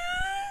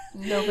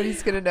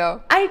Nobody's going to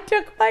know. I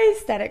took my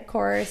aesthetic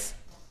course,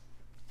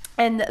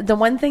 and the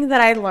one thing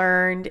that I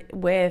learned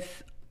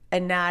with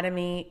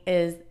anatomy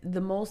is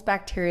the most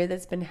bacteria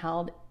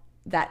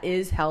that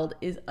is held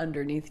is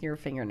underneath your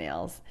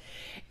fingernails.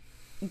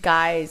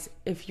 Guys,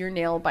 if you're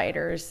nail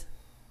biters,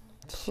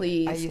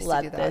 please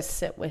let this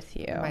sit with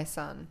you. My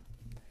son.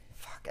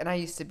 Fuck. And I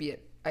used to do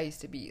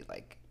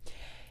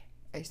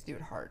it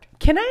hard.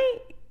 Can I?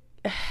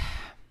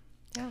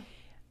 Yeah.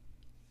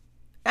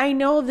 I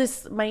know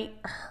this might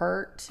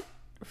hurt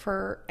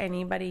for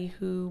anybody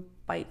who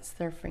bites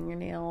their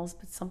fingernails,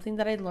 but something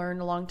that I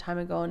learned a long time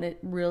ago, and it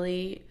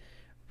really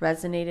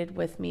resonated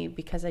with me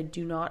because I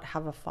do not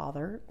have a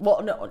father.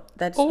 Well, no,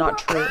 that's not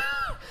true.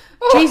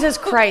 Jesus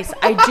Christ,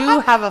 I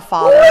do have a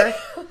father,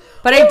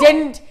 but I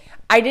didn't,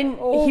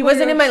 he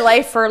wasn't in my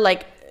life for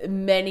like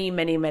many,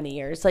 many, many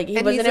years. Like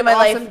he wasn't in my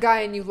life. He's an awesome guy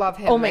and you love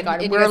him. Oh my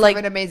God. And We're you guys like,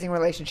 have an amazing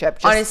relationship,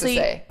 just honestly,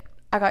 to say.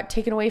 I got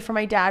taken away from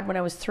my dad when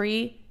I was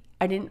 3.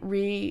 I didn't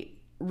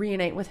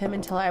reunite with him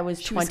until I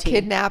was 20. She was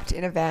kidnapped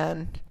in a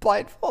van,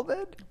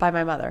 blindfolded. By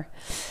my mother.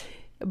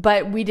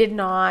 But we did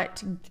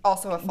not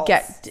also a false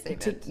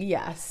statement.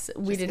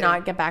 We did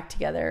not get back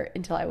together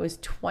until I was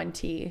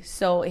 20.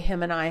 So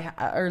him and I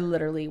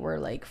were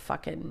like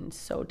fucking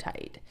so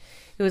tight.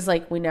 It was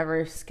like we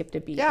never skipped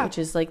a beat, which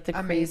is like the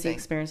crazy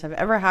experience I've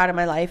ever had in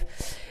my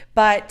life.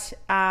 But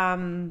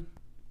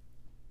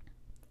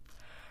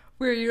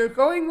where you're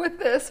going with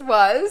this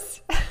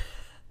was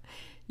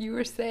you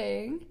were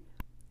saying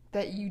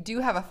that you do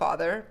have a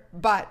father,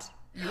 but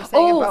you were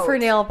saying for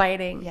nail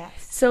biting. Yes.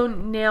 So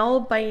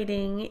nail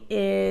biting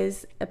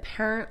is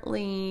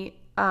apparently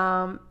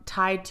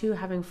tied to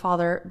having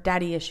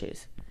daddy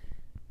issues.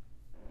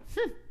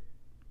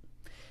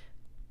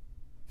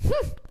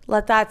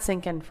 Let that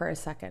sink in for a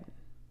second.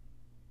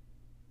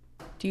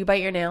 Do you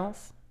bite your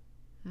nails?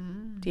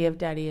 Do you have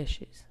daddy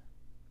issues?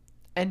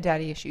 And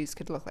daddy issues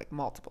could look like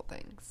multiple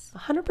things.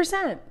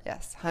 100%.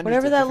 Yes.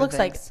 Whatever that looks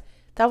like.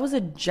 That was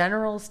a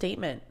general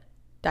statement.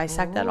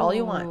 Dissect that all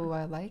you want. Oh,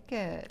 I like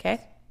it.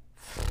 Okay?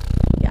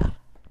 Yeah.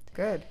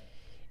 Good.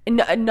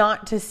 And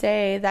not to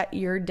say that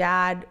your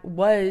dad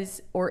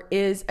was or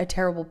is a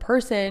terrible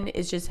person.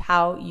 It's just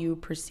how you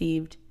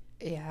perceived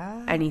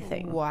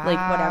anything. Wow.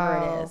 Like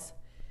whatever it is.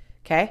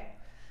 Okay?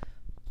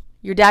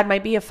 Your dad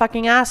might be a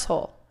fucking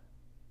asshole.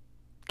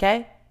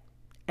 Okay?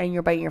 And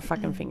you're biting your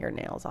fucking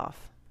fingernails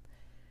off.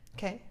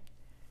 Okay.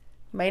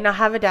 You might not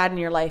have a dad in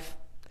your life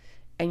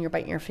and you're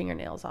biting your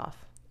fingernails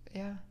off.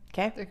 Yeah.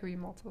 Okay? There could be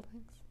multiple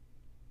things.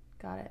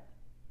 Got it.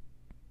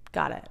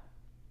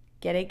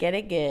 Get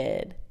it,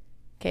 good.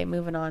 Okay,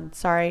 moving on.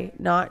 Sorry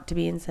not to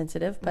be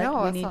insensitive,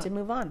 but we need to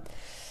move on.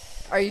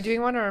 Are you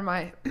doing one or am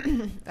I?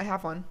 I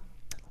have one.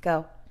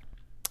 Go.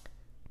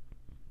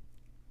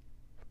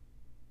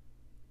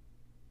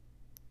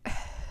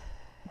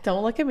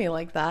 Don't look at me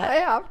like that. I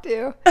have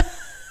to.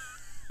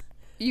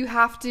 You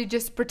have to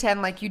just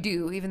pretend like you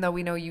do, even though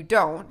we know you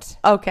don't.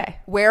 Okay.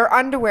 Wear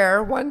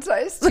underwear one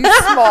size too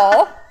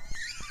small.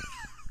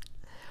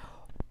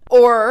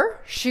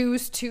 Or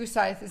shoes 2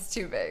 sizes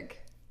too big.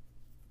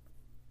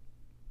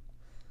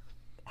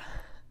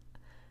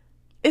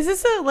 Is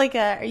this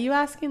are you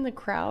asking the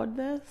crowd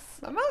this?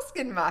 I'm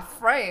asking my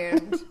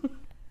friend.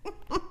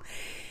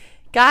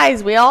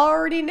 Guys, we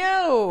already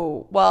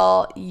know.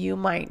 Well, you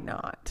might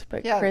not,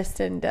 but Yeah.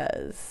 Kristen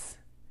does.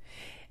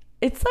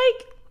 It's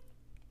like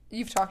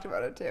You've talked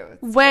about it too.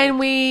 It's when great.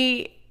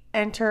 we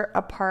enter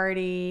a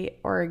party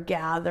or a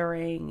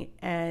gathering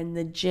and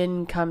the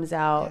gin comes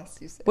out. Yes,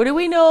 you said What do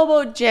we know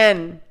about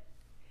gin?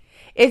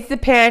 It's the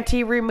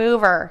panty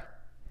remover.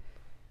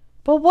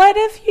 But what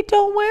if you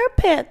don't wear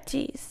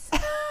panties?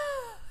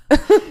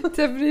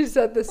 Tiffany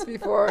said this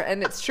before,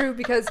 and it's true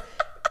because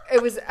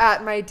it was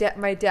at my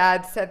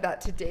dad said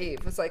that to Dave.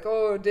 It was like,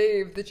 oh,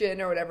 Dave, the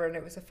gin or whatever, and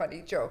it was a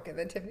funny joke. And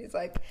then Tiffany's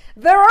like,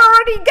 they're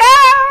already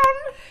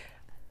gone.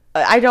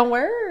 I don't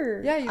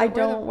wear. Yeah, you I don't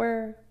wear don't them.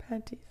 wear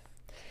panties.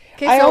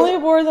 Okay, I so only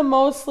wear them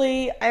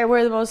mostly. I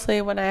wear them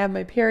mostly when I have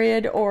my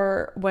period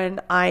or when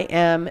I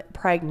am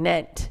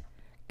pregnant.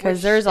 Because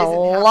Which there's a isn't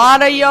lot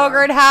of happening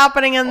yogurt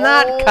happening in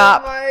that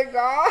cup. Oh my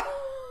god.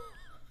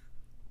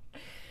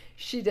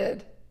 She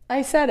did.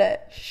 I said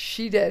it.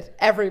 She did.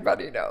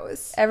 Everybody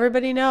knows.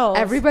 Everybody knows.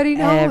 Everybody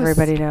knows.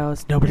 Everybody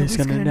knows. Nobody's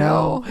gonna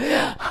know.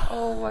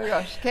 Oh my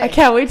gosh. Okay. I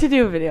can't wait to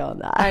do a video on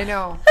that. I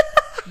know.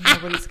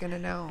 Nobody's gonna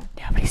know.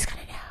 Nobody's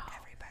gonna know.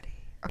 Everybody.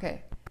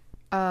 Okay.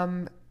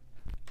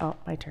 Oh,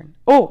 my turn.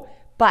 Oh,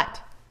 but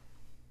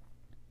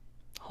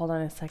hold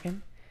on a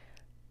second.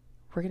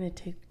 We're gonna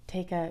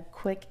take a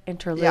quick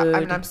interlude.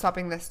 Yeah, I'm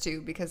stopping this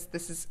too because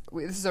this is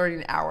already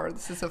an hour.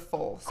 This is a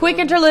full. So Quick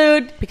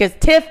interlude because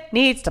Tiff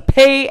needs to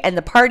pay and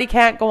the party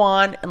can't go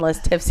on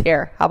unless Tiff's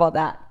here. How about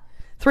that?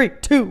 3,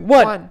 2,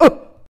 1.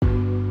 Oh.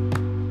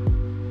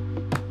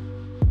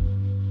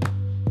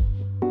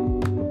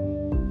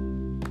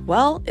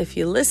 Well, if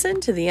you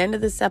listened to the end of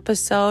this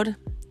episode,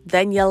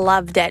 then you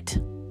loved it.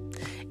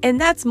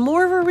 And that's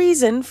more of a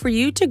reason for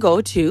you to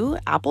go to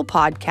Apple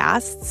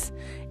Podcasts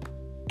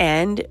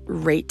and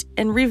rate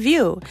and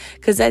review,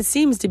 because that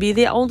seems to be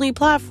the only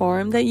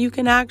platform that you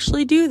can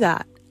actually do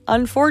that.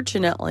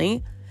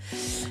 Unfortunately,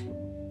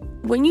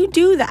 when you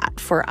do that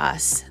for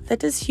us, that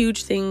does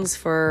huge things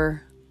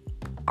for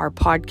our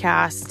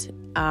podcast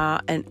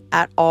and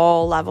at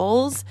all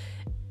levels.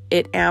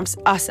 It amps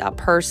us up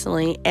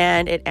personally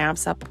and it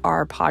amps up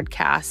our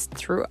podcast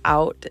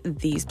throughout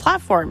these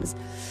platforms.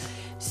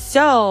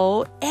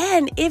 So,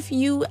 and if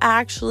you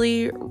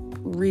actually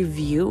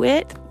review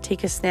it,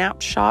 take a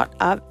snapshot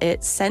of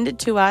it, send it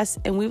to us,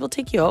 and we will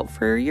take you out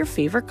for your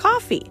favorite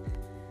coffee.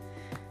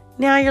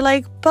 Now you're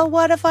like, but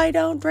what if I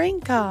don't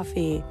drink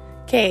coffee?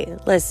 Okay,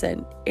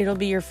 listen, it'll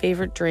be your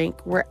favorite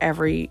drink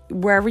wherever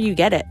you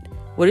get it.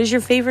 What is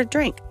your favorite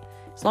drink?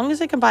 As long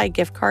as I can buy a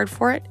gift card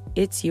for it,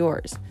 it's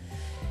yours.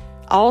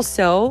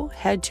 Also,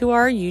 head to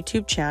our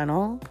YouTube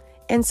channel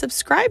and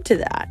subscribe to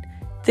that.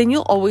 Then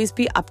you'll always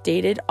be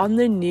updated on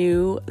the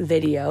new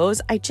videos.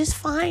 I just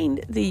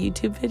find the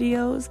YouTube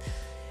videos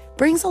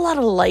brings a lot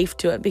of life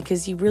to it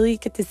because you really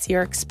get to see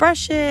our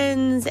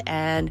expressions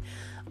and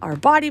our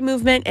body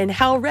movement and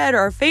how red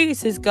our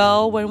faces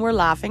go when we're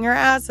laughing our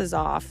asses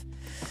off.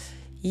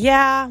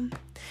 Yeah,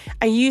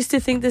 I used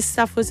to think this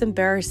stuff was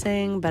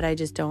embarrassing, but I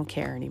just don't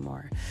care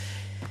anymore.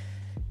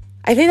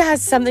 I think that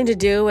has something to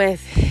do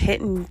with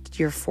hitting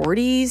your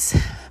 40s,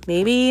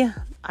 maybe.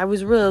 I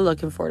was really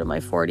looking forward to my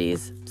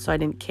 40s, so I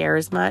didn't care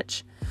as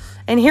much.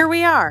 And here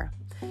we are.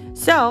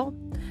 So,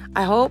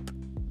 I hope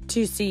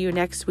to see you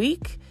next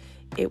week.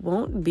 It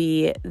won't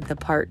be the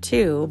part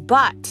 2,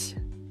 but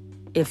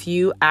if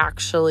you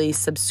actually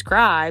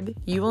subscribe,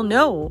 you will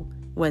know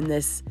when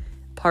this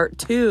part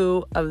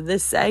 2 of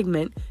this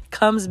segment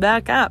comes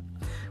back up,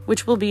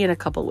 which will be in a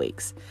couple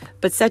weeks.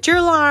 But set your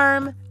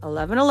alarm,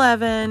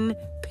 11:11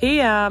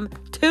 p.m.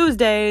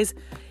 Tuesdays.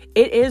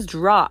 It is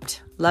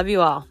dropped. Love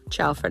you all.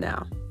 Ciao for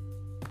now.